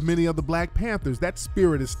spirit of many of the Black Panthers, that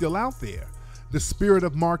spirit is still out there. The spirit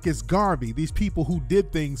of Marcus Garvey, these people who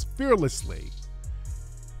did things fearlessly.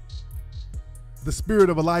 The spirit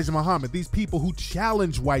of Elijah Muhammad, these people who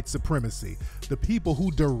challenged white supremacy, the people who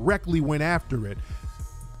directly went after it.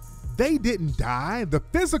 They didn't die. The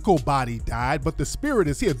physical body died, but the spirit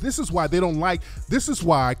is here. This is why they don't like, this is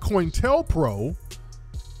why COINTELPRO,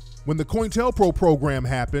 when the COINTELPRO program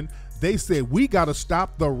happened, they said, we got to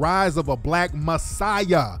stop the rise of a black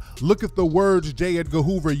messiah. Look at the words J. Edgar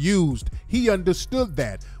Hoover used. He understood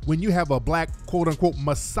that. When you have a black, quote unquote,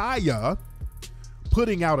 messiah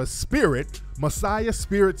putting out a spirit, messiah,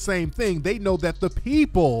 spirit, same thing. They know that the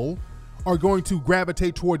people are going to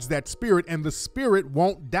gravitate towards that spirit and the spirit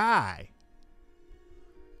won't die.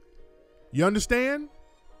 You understand?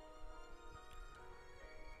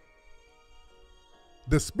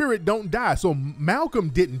 The spirit don't die. So Malcolm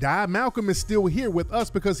didn't die. Malcolm is still here with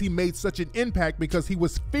us because he made such an impact because he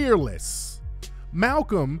was fearless.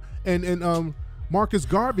 Malcolm and Marcus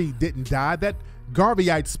Garvey didn't die. That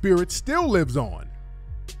Garveyite spirit still lives on.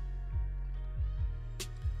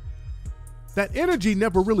 That energy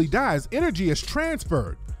never really dies. Energy is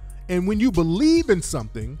transferred. And when you believe in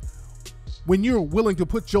something, when you're willing to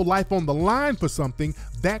put your life on the line for something,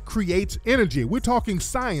 that creates energy. We're talking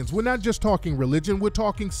science. We're not just talking religion. We're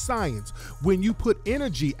talking science. When you put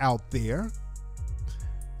energy out there,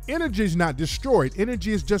 energy is not destroyed.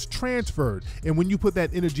 Energy is just transferred. And when you put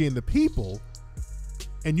that energy in the people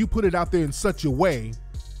and you put it out there in such a way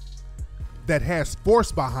that has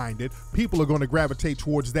force behind it, people are going to gravitate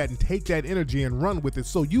towards that and take that energy and run with it.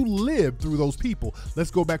 So you live through those people. Let's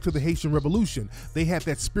go back to the Haitian Revolution. They had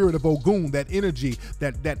that spirit of Ogun, that energy,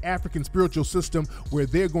 that African spiritual system where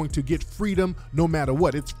they're going to get freedom no matter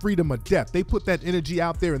what. It's freedom or death. They put that energy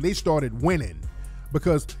out there and they started winning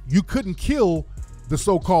because you couldn't kill the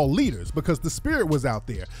so-called leaders because the spirit was out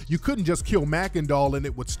there. You couldn't just kill Mackendall and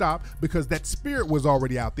it would stop because that spirit was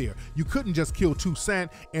already out there. You couldn't just kill Toussaint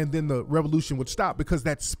and then the revolution would stop because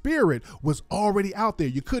that spirit was already out there.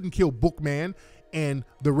 You couldn't kill Bookman and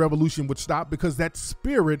the revolution would stop because that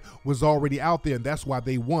spirit was already out there, and that's why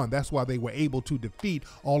they won. That's why they were able to defeat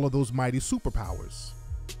all of those mighty superpowers.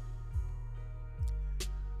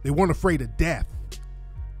 They weren't afraid of death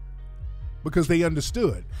because they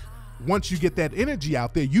understood once you get that energy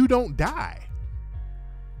out there, you don't die.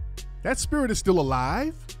 That spirit is still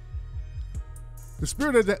alive. The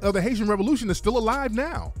spirit of the Haitian Revolution is still alive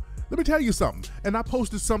now. Let me tell you something. And I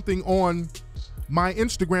posted something on my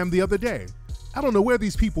Instagram the other day. I don't know where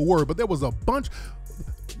these people were, but there was a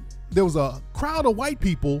crowd of white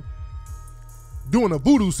people doing a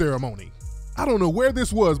voodoo ceremony. I don't know where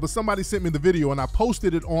this was, but somebody sent me the video and I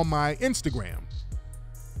posted it on my Instagram.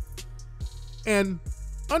 And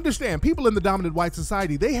understand, people in the dominant white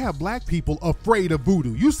society, they have black people afraid of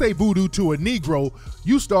voodoo. You say voodoo to a Negro,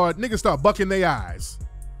 niggas start bucking their eyes.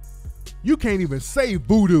 You can't even say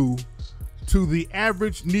voodoo to the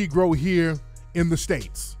average Negro here in the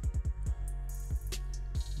States.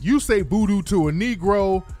 You say voodoo to a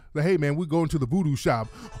Negro, like, hey man, we going to the voodoo shop.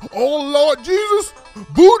 Oh Lord Jesus,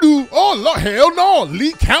 voodoo, oh Lord, hell no,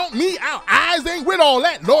 Lee, count me out. Eyes ain't with all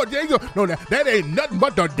that, Lord Jesus. No, that ain't nothing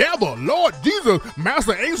but the devil. Lord Jesus,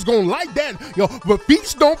 Master ain't gonna like that. Yo, but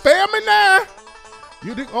feast don't fail me now.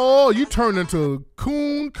 You think, oh, you turn into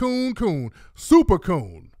coon, super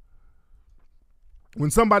coon.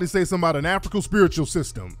 When somebody says something about an African spiritual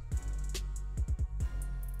system,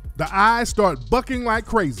 the eyes start bucking like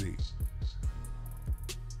crazy.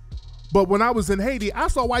 But when I was in Haiti, I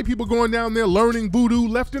saw white people going down there learning voodoo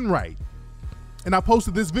left and right. And I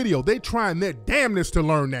posted this video. They trying their damnedest to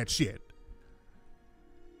learn that shit.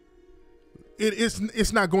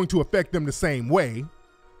 It's not going to affect them the same way.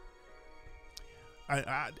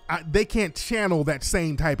 They can't channel that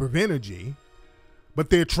same type of energy, but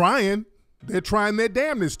they're trying. They're trying their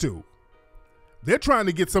damnedest to. They're trying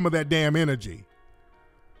to get some of that damn energy.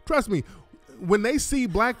 Trust me, when they see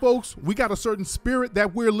black folks, we got a certain spirit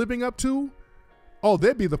that we're living up to. Oh,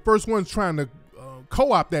 they'd be the first ones trying to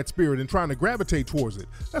co-opt that spirit and trying to gravitate towards it.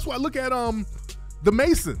 That's why I look at the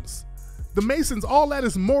Masons. The Masons, all that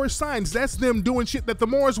is Moorish science. That's them doing shit that the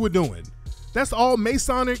Moors were doing. That's all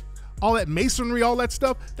Masonic, all that masonry, all that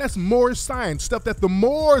stuff. That's Moorish science, stuff that the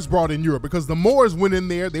Moors brought in Europe, because the Moors went in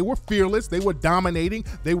there. They were fearless. They were dominating.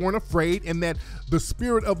 They weren't afraid, and that the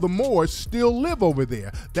spirit of the Moors still live over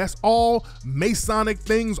there. That's all Masonic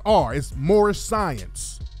things are. It's Moorish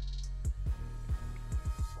science.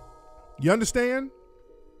 You understand?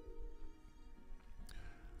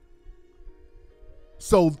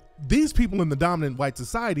 So these people in the dominant white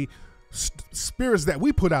society, spirits that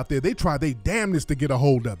we put out there, they try their damnedest to get a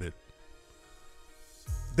hold of it.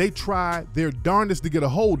 They try their darndest to get a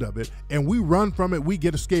hold of it, and we run from it. We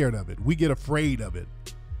get scared of it. We get afraid of it.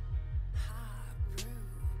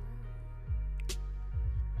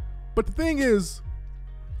 But the thing is,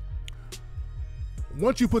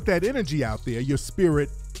 once you put that energy out there, your spirit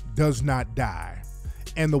does not die.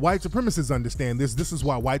 And the white supremacists understand this. This is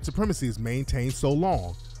why white supremacy is maintained so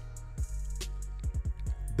long.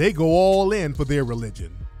 They go all in for their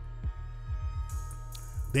religion.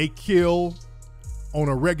 They kill on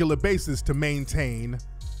a regular basis to maintain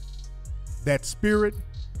that spirit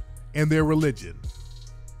and their religion.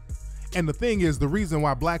 And the thing is, the reason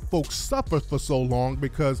why black folks suffer for so long,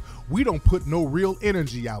 because we don't put no real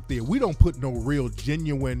energy out there. We don't put no real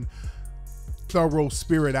genuine, thorough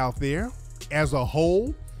spirit out there as a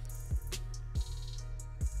whole.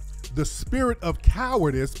 The spirit of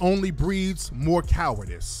cowardice only breeds more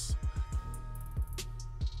cowardice.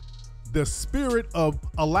 The spirit of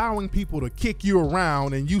allowing people to kick you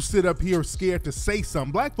around and you sit up here scared to say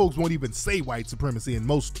something. Black folks won't even say white supremacy in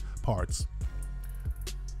most parts.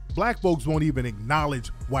 Black folks won't even acknowledge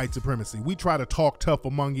white supremacy. We try to talk tough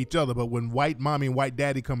among each other, but when white mommy and white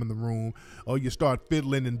daddy come in the room, oh, you start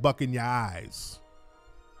fiddling and bucking your eyes.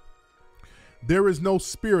 There is no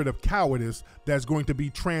spirit of cowardice that's going to be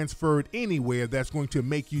transferred anywhere that's going to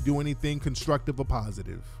make you do anything constructive or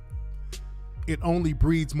positive. It only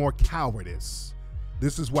breeds more cowardice.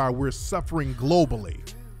 This is why we're suffering globally.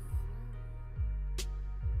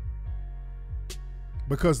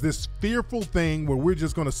 Because this fearful thing where we're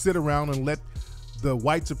just going to sit around and let the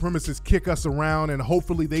white supremacists kick us around, and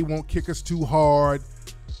hopefully they won't kick us too hard.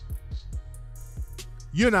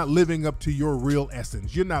 You're not living up to your real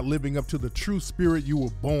essence. You're not living up to the true spirit you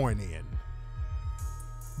were born in.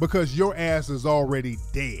 Because your ass is already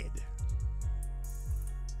dead.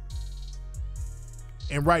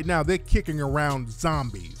 And right now they're kicking around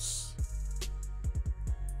zombies.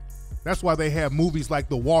 That's why they have movies like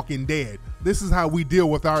The Walking Dead. This is how we deal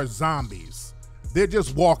with our zombies. They're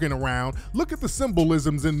just walking around. Look at the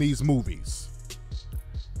symbolisms in these movies.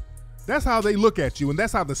 That's how they look at you, and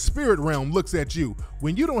that's how the spirit realm looks at you.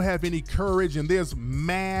 When you don't have any courage and there's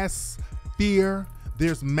mass fear,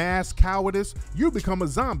 there's mass cowardice, you become a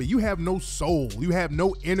zombie. You have no soul. You have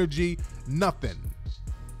no energy, nothing.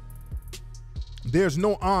 There's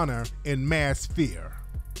no honor in mass fear.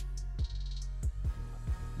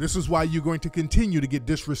 This is why you're going to continue to get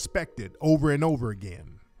disrespected over and over again.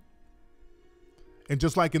 And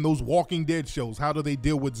just like in those Walking Dead shows, how do they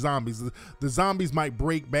deal with zombies? The zombies might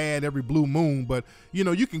break bad every blue moon, but you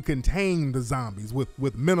know, you can contain the zombies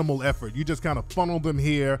with minimal effort. You just kind of funnel them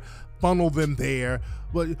here, funnel them there,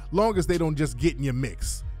 but long as they don't just get in your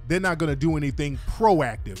mix, they're not going to do anything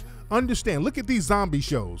proactive. Understand, look at these zombie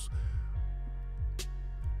shows.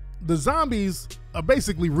 The zombies are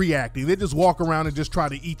basically reacting. They just walk around and just try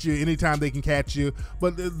to eat you anytime they can catch you,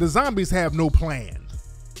 but the zombies have no plan.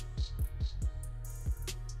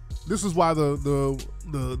 This is why the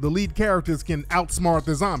lead characters can outsmart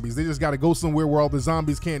the zombies. They just got to go somewhere where all the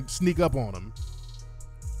zombies can't sneak up on them.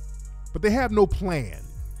 But they have no plan.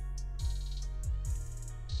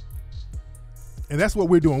 And that's what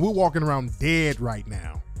we're doing. We're walking around dead right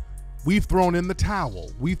now. We've thrown in the towel.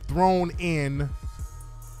 We've thrown in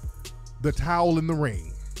the towel in the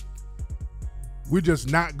ring. We're just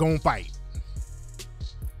not going to fight.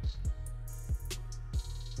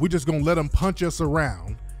 We're just going to let them punch us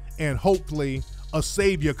around. And hopefully a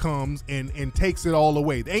savior comes and takes it all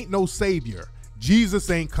away. There ain't no savior.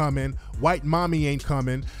 Jesus ain't coming. White mommy ain't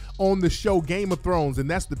coming. On the show Game of Thrones, and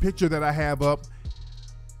that's the picture that I have up,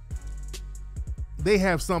 they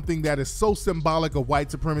have something that is so symbolic of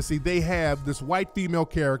white supremacy. They have this white female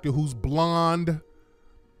character who's blonde.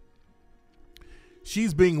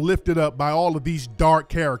 She's being lifted up by all of these dark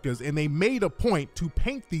characters, and they made a point to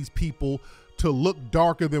paint these people to look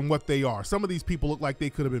darker than what they are. Some of these people look like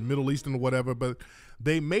they could have been Middle Eastern or whatever, but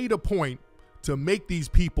they made a point to make these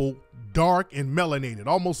people dark and melanated,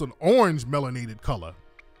 almost an orange melanated color.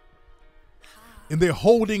 And they're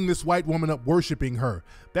holding this white woman up, worshiping her.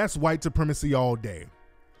 That's white supremacy all day.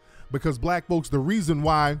 Because black folks, the reason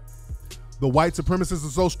why the white supremacists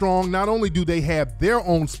are so strong, not only do they have their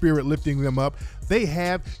own spirit lifting them up, they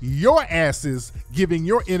have your asses giving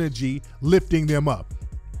your energy, lifting them up.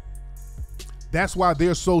 That's why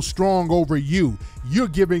they're so strong over you. You're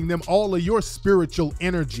giving them all of your spiritual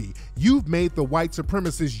energy. You've made the white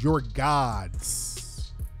supremacists your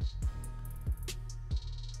gods.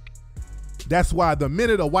 That's why the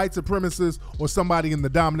minute a white supremacist or somebody in the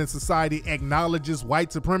dominant society acknowledges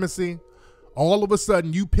white supremacy, all of a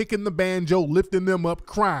sudden you picking the banjo, lifting them up,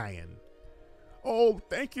 crying. Oh,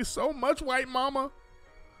 thank you so much, white mama.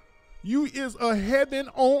 You is a heaven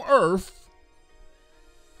on earth.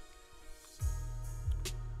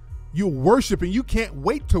 You're worshiping. You can't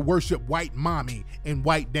wait to worship white mommy and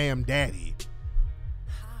white damn daddy.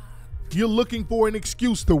 You're looking for an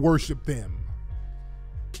excuse to worship them.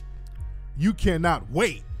 You cannot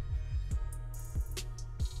wait.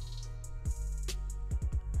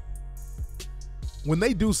 When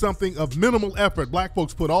they do something of minimal effort, black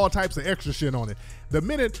folks put all types of extra shit on it. The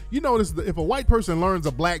minute, you notice, if a white person learns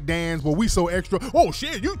a black dance, well, we so extra, oh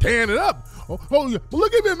shit, you tearing it up. Oh,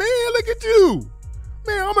 look at me, man, look at you.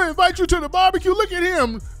 Man, I'm going to invite you to the barbecue. Look at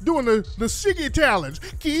him doing the Shiggy challenge.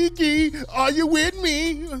 Kiki, are you with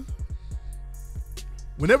me?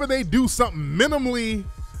 Whenever they do something minimally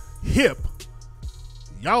hip,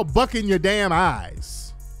 y'all bucking your damn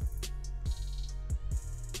eyes.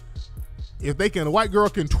 If a white girl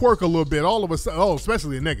can twerk a little bit, all of a sudden, oh,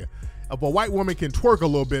 especially a nigga. If a white woman can twerk a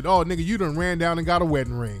little bit, oh, nigga, you done ran down and got a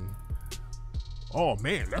wedding ring. Oh,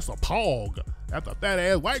 man, that's a pog. That's a fat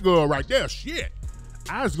ass white girl right there. Shit.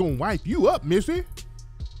 I was gonna wipe you up, missy.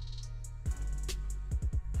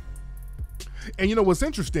 And you know what's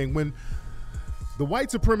interesting? When the white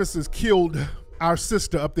supremacists killed our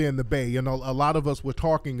sister up there in the Bay, you know, a lot of us were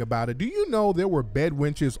talking about it. Do you know there were bed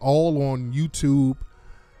wenches all on YouTube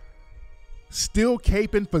still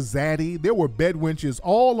caping for Zaddy? There were bed wenches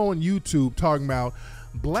all on YouTube talking about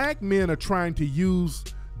black men are trying to use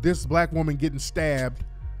this black woman getting stabbed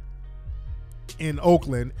in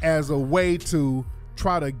Oakland as a way to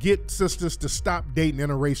try to get sisters to stop dating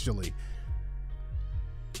interracially.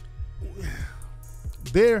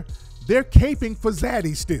 They're caping for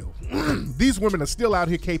Zaddy still. These women are still out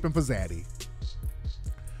here caping for Zaddy.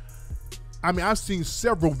 I mean, I've seen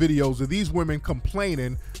several videos of these women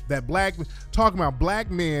complaining that talking about black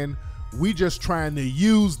men, we just trying to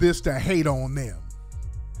use this to hate on them.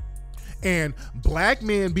 And black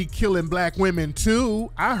men be killing black women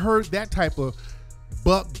too. I heard that type of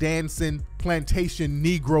buck dancing plantation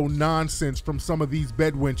Negro nonsense from some of these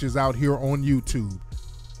bed wenches out here on YouTube.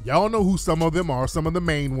 Y'all know who some of them are, some of the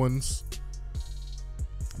main ones.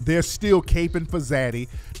 They're still caping for Zaddy.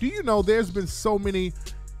 Do you know there's been so many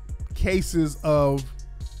cases of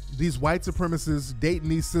these white supremacists dating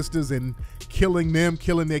these sisters and killing them,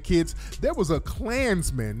 killing their kids. There was a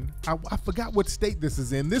Klansman, I forgot what state this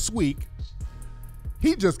is in, this week.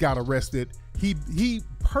 He just got arrested. He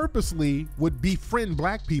purposely would befriend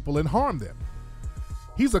black people and harm them.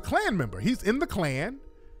 He's a Klan member. He's in the Klan.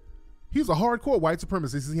 He's a hardcore white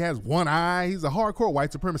supremacist. He has one eye. He's a hardcore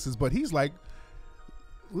white supremacist, but he's like,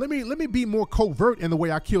 let me be more covert in the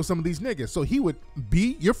way I kill some of these niggas. So he would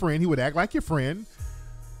be your friend. He would act like your friend,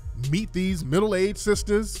 meet these middle-aged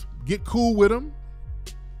sisters, get cool with them,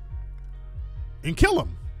 and kill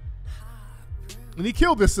them. And he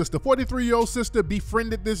killed this sister. 43-year-old sister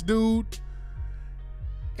befriended this dude,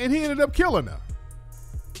 and he ended up killing her.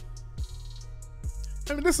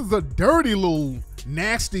 I mean, this is a dirty little,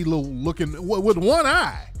 nasty little looking, with one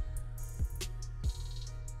eye.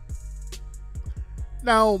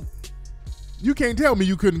 Now, you can't tell me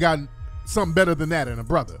you couldn't gotten something better than that in a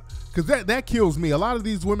brother. Because that kills me. A lot of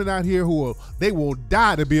these women out here they will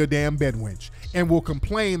die to be a damn bedwench and will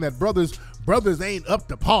complain that brothers ain't up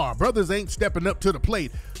to par. Brothers ain't stepping up to the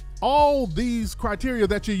plate. All these criteria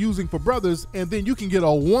that you're using for brothers, and then you can get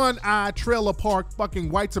a one-eye trailer park fucking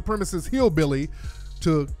white supremacist hillbilly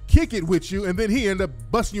to kick it with you, and then he end up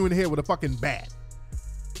busting you in the head with a fucking bat.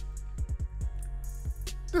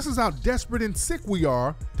 This is how desperate and sick we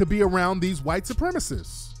are to be around these white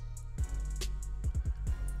supremacists.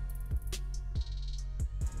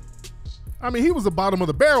 I mean, he was a bottom of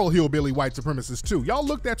the barrel hillbilly white supremacist too. Y'all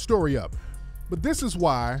look that story up. But this is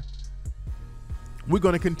why we're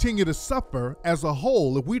going to continue to suffer as a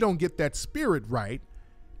whole if we don't get that spirit right,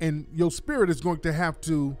 and your spirit is going to have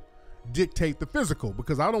to dictate the physical,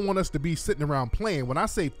 because I don't want us to be sitting around playing. When I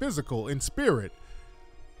say physical and spirit,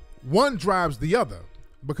 one drives the other,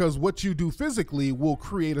 because what you do physically will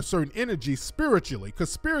create a certain energy spiritually,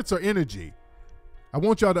 because spirits are energy. I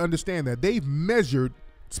want y'all to understand that. They've measured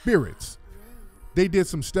spirits. They did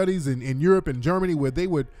some studies in Europe and Germany where they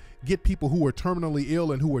would get people who were terminally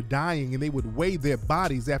ill and who were dying, and they would weigh their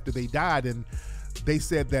bodies after they died, and they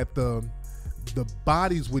said that the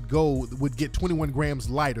bodies would get 21 grams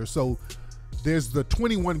lighter. So there's the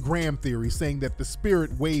 21 gram theory, saying that the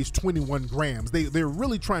spirit weighs 21 grams. They're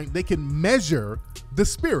really they can measure the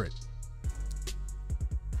spirit.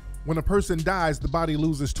 When a person dies, the body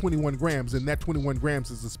loses 21 grams, and that 21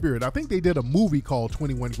 grams is the spirit. I think they did a movie called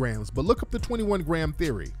 21 grams, but look up the 21 gram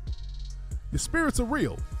theory. Your spirits are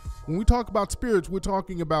real. When we talk about spirits, we're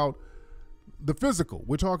talking about the physical.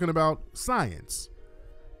 We're talking about science.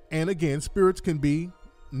 And again, spirits can be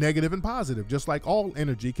negative and positive, just like all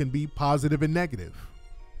energy can be positive and negative.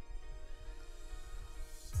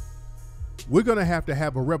 We're going to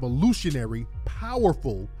have a revolutionary,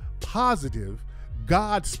 powerful, positive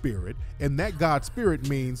God spirit, and that God spirit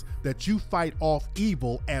means that you fight off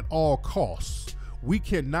evil at all costs. We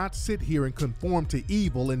cannot sit here and conform to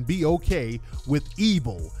evil and be okay with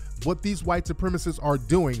evil. What these white supremacists are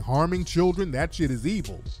doing, harming children, that shit is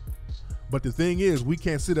evil. But the thing is, we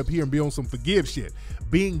can't sit up here and be on some forgive shit.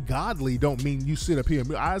 Being godly don't mean you sit up here and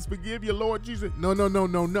be, I forgive you, Lord Jesus.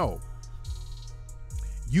 No.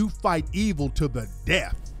 You fight evil to the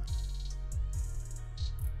death.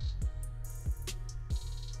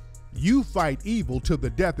 You fight evil to the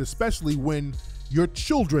death, especially when your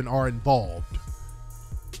children are involved.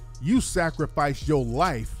 You sacrifice your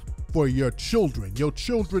life for your children. Your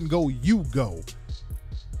children go, you go.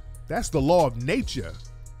 That's the law of nature.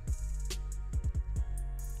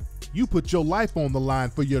 You put your life on the line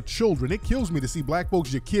for your children. It kills me to see black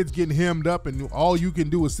folks, your kids getting hemmed up, and all you can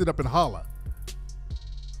do is sit up and holler.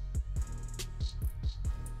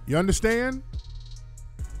 You understand?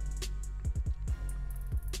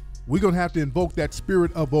 We're going to have to invoke that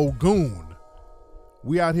spirit of Ogun.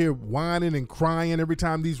 We out here whining and crying every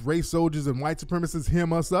time these race soldiers and white supremacists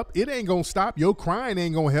hem us up. It ain't going to stop. Your crying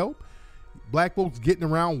ain't going to help. Black folks getting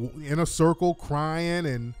around in a circle crying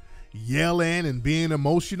and yelling and being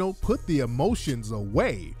emotional. Put the emotions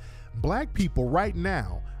away. Black people right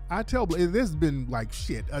now, I tell, there's been like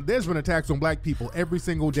shit. There's been attacks on black people every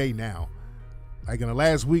single day now. Like in the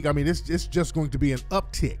last week, I mean, it's just going to be an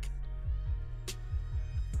uptick.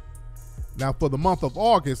 Now, for the month of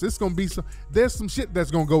August, it's going to be there's some shit that's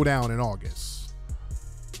going to go down in August.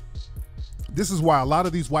 This is why a lot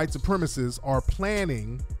of these white supremacists are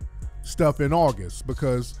planning stuff in August,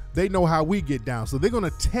 because they know how we get down. So they're going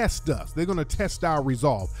to test us. They're going to test our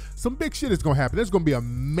resolve. Some big shit is going to happen. There's going to be a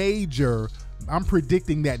major, I'm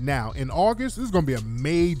predicting that now. In August, there's going to be a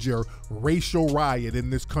major racial riot in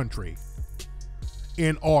this country.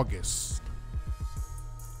 In August.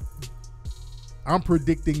 I'm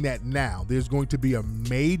predicting that now. There's going to be a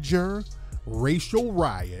major racial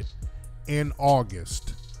riot in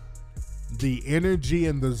August. The energy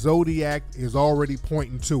in the zodiac is already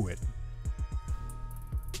pointing to it.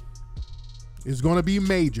 It's going to be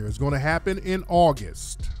major. It's going to happen in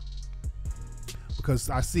August. Because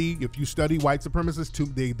I see, if you study white supremacists too,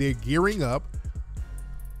 they're gearing up.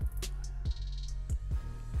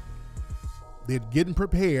 They're getting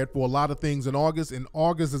prepared for a lot of things in August. And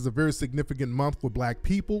August is a very significant month for black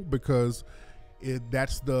people because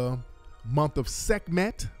that's the month of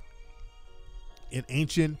Sekhmet in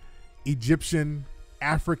ancient Egyptian,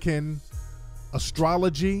 African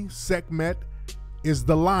astrology. Sekhmet is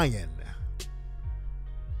the lion.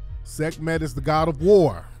 Sekhmet is the god of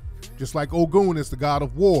war. Just like Ogun is the god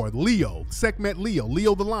of war. Leo, Sekhmet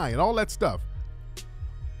Leo the lion, all that stuff.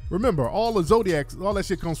 Remember, all the zodiacs, all that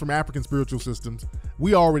shit comes from African spiritual systems.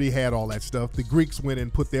 We already had all that stuff. The Greeks went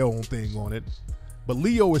and put their own thing on it. But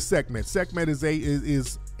Leo is Sekhmet. Sekhmet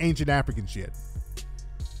is ancient African shit.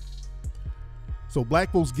 So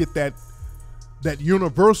black folks get that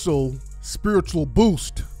universal spiritual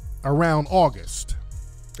boost around August.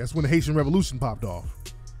 That's when the Haitian Revolution popped off.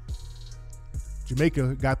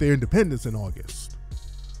 Jamaica got their independence in August.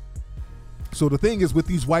 So the thing is, with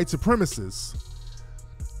these white supremacists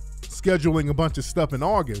scheduling a bunch of stuff in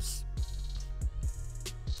August,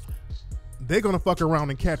 they're going to fuck around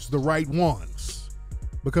and catch the right ones.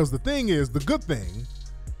 Because the thing is, the good thing,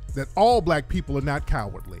 that all black people are not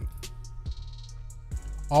cowardly.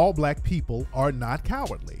 All black people are not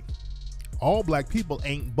cowardly. All black people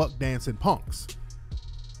ain't buck dancing punks.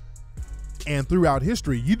 And throughout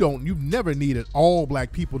history, you've never needed all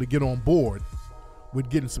black people to get on board with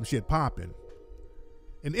getting some shit popping.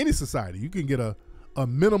 In any society, you can get a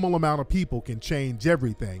minimal amount of people can change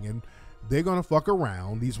everything, and they're going to fuck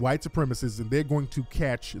around, these white supremacists, and they're going to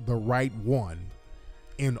catch the right one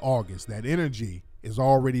in August. That energy is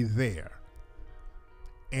already there.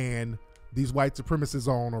 And these white supremacists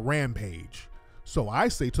are on a rampage. So I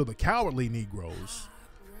say to the cowardly Negroes,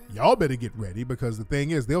 y'all better get ready, because the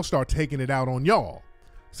thing is, they'll start taking it out on y'all.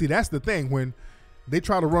 See, that's the thing. When they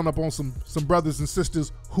try to run up on some brothers and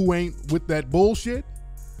sisters who ain't with that bullshit,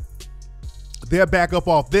 they'll back up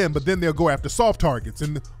off them, but then they'll go after soft targets.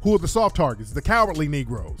 And who are the soft targets? The cowardly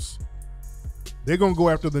Negroes. They're going to go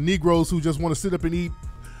after the Negroes who just want to sit up and eat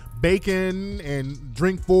bacon and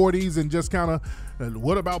drink 40s and just kind of,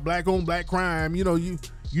 what about black on black crime? You know, you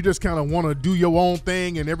just kind of want to do your own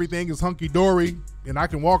thing and everything is hunky-dory and I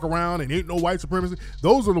can walk around and ain't no white supremacy.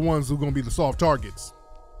 Those are the ones who are going to be the soft targets.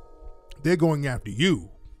 They're going after you.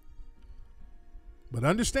 But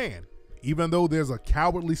understand, even though there's a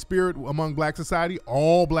cowardly spirit among black society,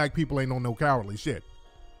 all black people ain't on no cowardly shit.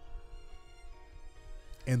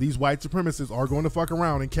 And these white supremacists are going to fuck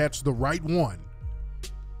around and catch the right one.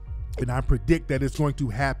 And I predict that it's going to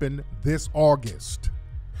happen this August.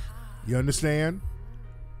 You understand?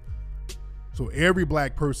 So every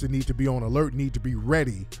black person needs to be on alert, need to be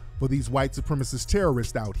ready for these white supremacist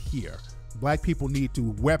terrorists out here. Black people need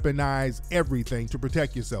to weaponize everything to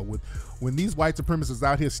protect yourself. When these white supremacists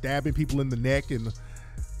out here stabbing people in the neck and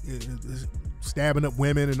stabbing up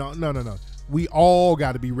women and all, no. We all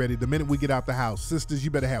got to be ready the minute we get out the house. Sisters,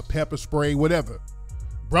 you better have pepper spray, whatever.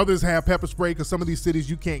 Brothers, have pepper spray, because some of these cities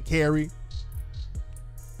you can't carry.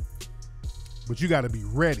 But you got to be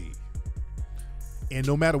ready. And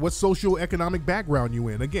no matter what socio-economic background you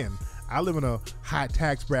in, again, I live in a high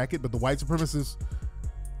tax bracket, but the white supremacists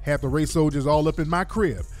have the race soldiers all up in my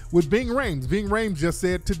crib. With Ving Rhames just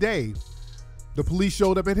said today, the police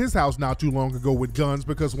showed up at his house not too long ago with guns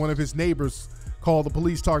because one of his neighbors called the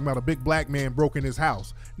police talking about a big black man broke in his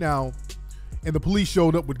house. Now, and the police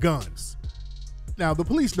showed up with guns. Now, the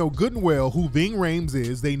police know good and well who Ving Rhames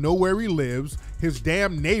is. They know where he lives. His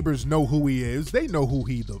damn neighbors know who he is. They know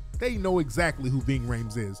they know exactly who Ving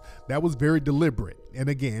Rhames is. That was very deliberate. And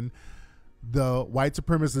again, the white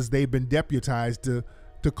supremacists, they've been deputized to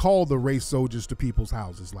call the race soldiers to people's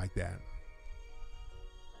houses like that.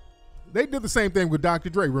 They did the same thing with Dr.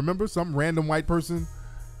 Dre. Remember, some random white person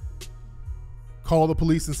called the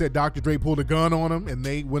police and said Dr. Dre pulled a gun on him, and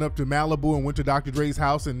they went up to Malibu and went to Dr. Dre's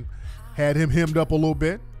house and had him hemmed up a little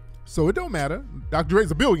bit. So it don't matter. Dr.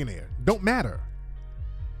 Dre's a billionaire. Don't matter.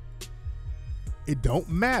 It don't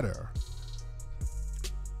matter.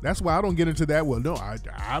 That's why I don't get into that. Well, no,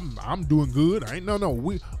 I'm doing good.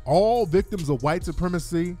 We all victims of white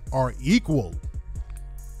supremacy are equal.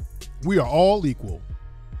 We are all equal.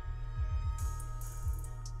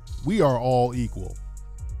 We are all equal.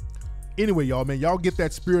 Anyway, y'all get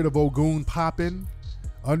that spirit of Ogun popping.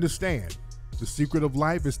 Understand, the secret of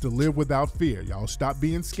life is to live without fear. Y'all stop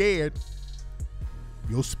being scared.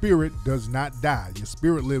 Your spirit does not die. Your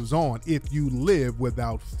spirit lives on if you live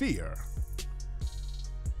without fear.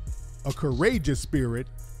 A courageous spirit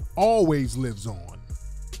always lives on.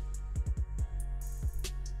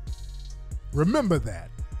 Remember that.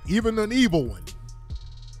 Even an evil one.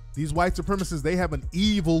 These white supremacists, they have an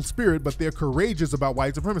evil spirit, but they're courageous about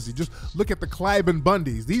white supremacy. Just look at the Cliven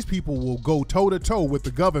Bundys. These people will go toe-to-toe with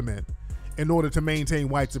the government in order to maintain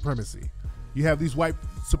white supremacy. You have these white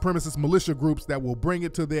supremacist militia groups that will bring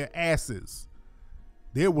it to their asses.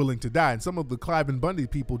 They're willing to die. And some of the Cliven Bundy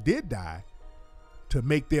people did die to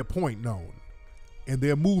make their point known. And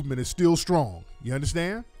their movement is still strong. You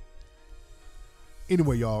understand?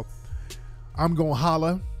 Anyway, y'all, I'm going to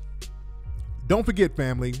holler. Don't forget,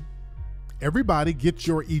 family, everybody get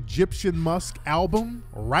your Egyptian Musk album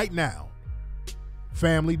right now.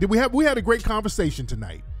 Family, we had a great conversation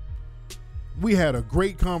tonight. We had a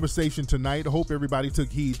great conversation tonight. I hope everybody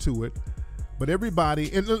took heed to it. But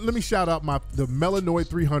everybody, and let me shout out the Melanoid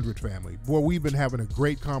 300 family. Boy, we've been having a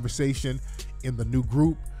great conversation in the new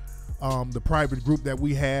group, the private group that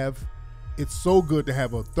we have. It's so good to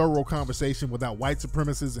have a thorough conversation without white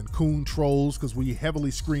supremacists and coon trolls, because we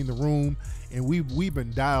heavily screen the room, and we've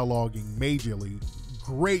been dialoguing majorly.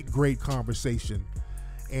 Great conversation.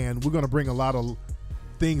 And we're going to bring a lot of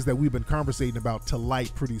things that we've been conversating about to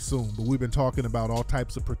light pretty soon. But we've been talking about all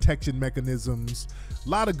types of protection mechanisms. A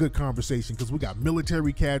lot of good conversation, because we got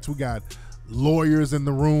military cats, we got lawyers in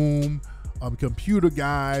the room, computer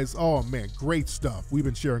guys. Oh man, great stuff. We've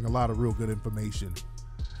been sharing a lot of real good information.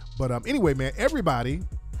 But anyway, man, everybody,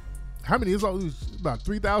 how many? It's about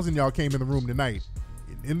 3,000 y'all came in the room tonight.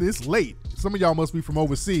 And it's late. Some of y'all must be from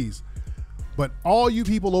overseas. But all you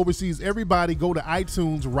people overseas, everybody go to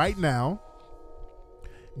iTunes right now.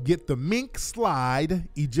 Get the Mink Slide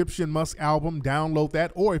Egyptian Musk album. Download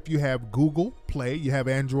that. Or if you have Google Play, you have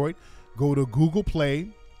Android, go to Google Play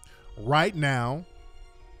right now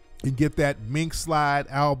and get that Mink Slide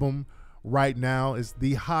album right now. It's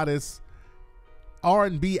the hottest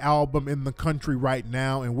R&B album in the country right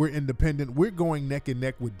now, and we're independent. We're going neck and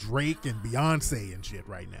neck with Drake and Beyonce and shit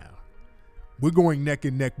right now. We're going neck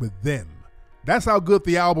and neck with them. That's how good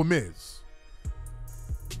the album is.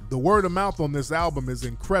 The word of mouth on this album is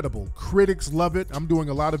incredible. Critics love it. I'm doing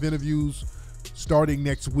a lot of interviews starting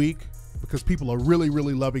next week because people are really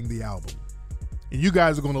loving the album. And you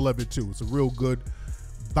guys are going to love it too. It's a real good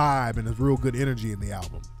vibe and there's real good energy in the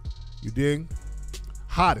album. You dig?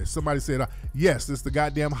 Hottest. Somebody said, yes, it's the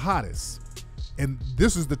goddamn hottest. And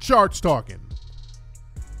this is the charts talking.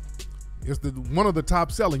 It's one of the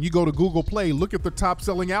top selling. You go to Google Play, look at the top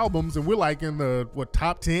selling albums, and we're like in the,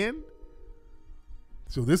 top 10?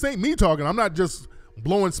 So this ain't me talking. I'm not just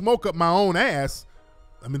blowing smoke up my own ass.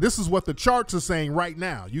 I mean, this is what the charts are saying right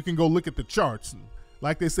now. You can go look at the charts.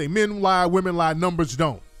 Like they say, men lie, women lie, numbers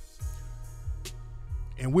don't.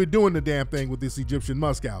 And we're doing the damn thing with this Egyptian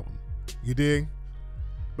Musk album. You dig?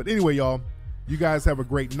 But anyway, y'all, you guys have a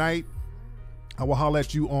great night. I will holler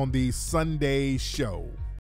at you on the Sunday show.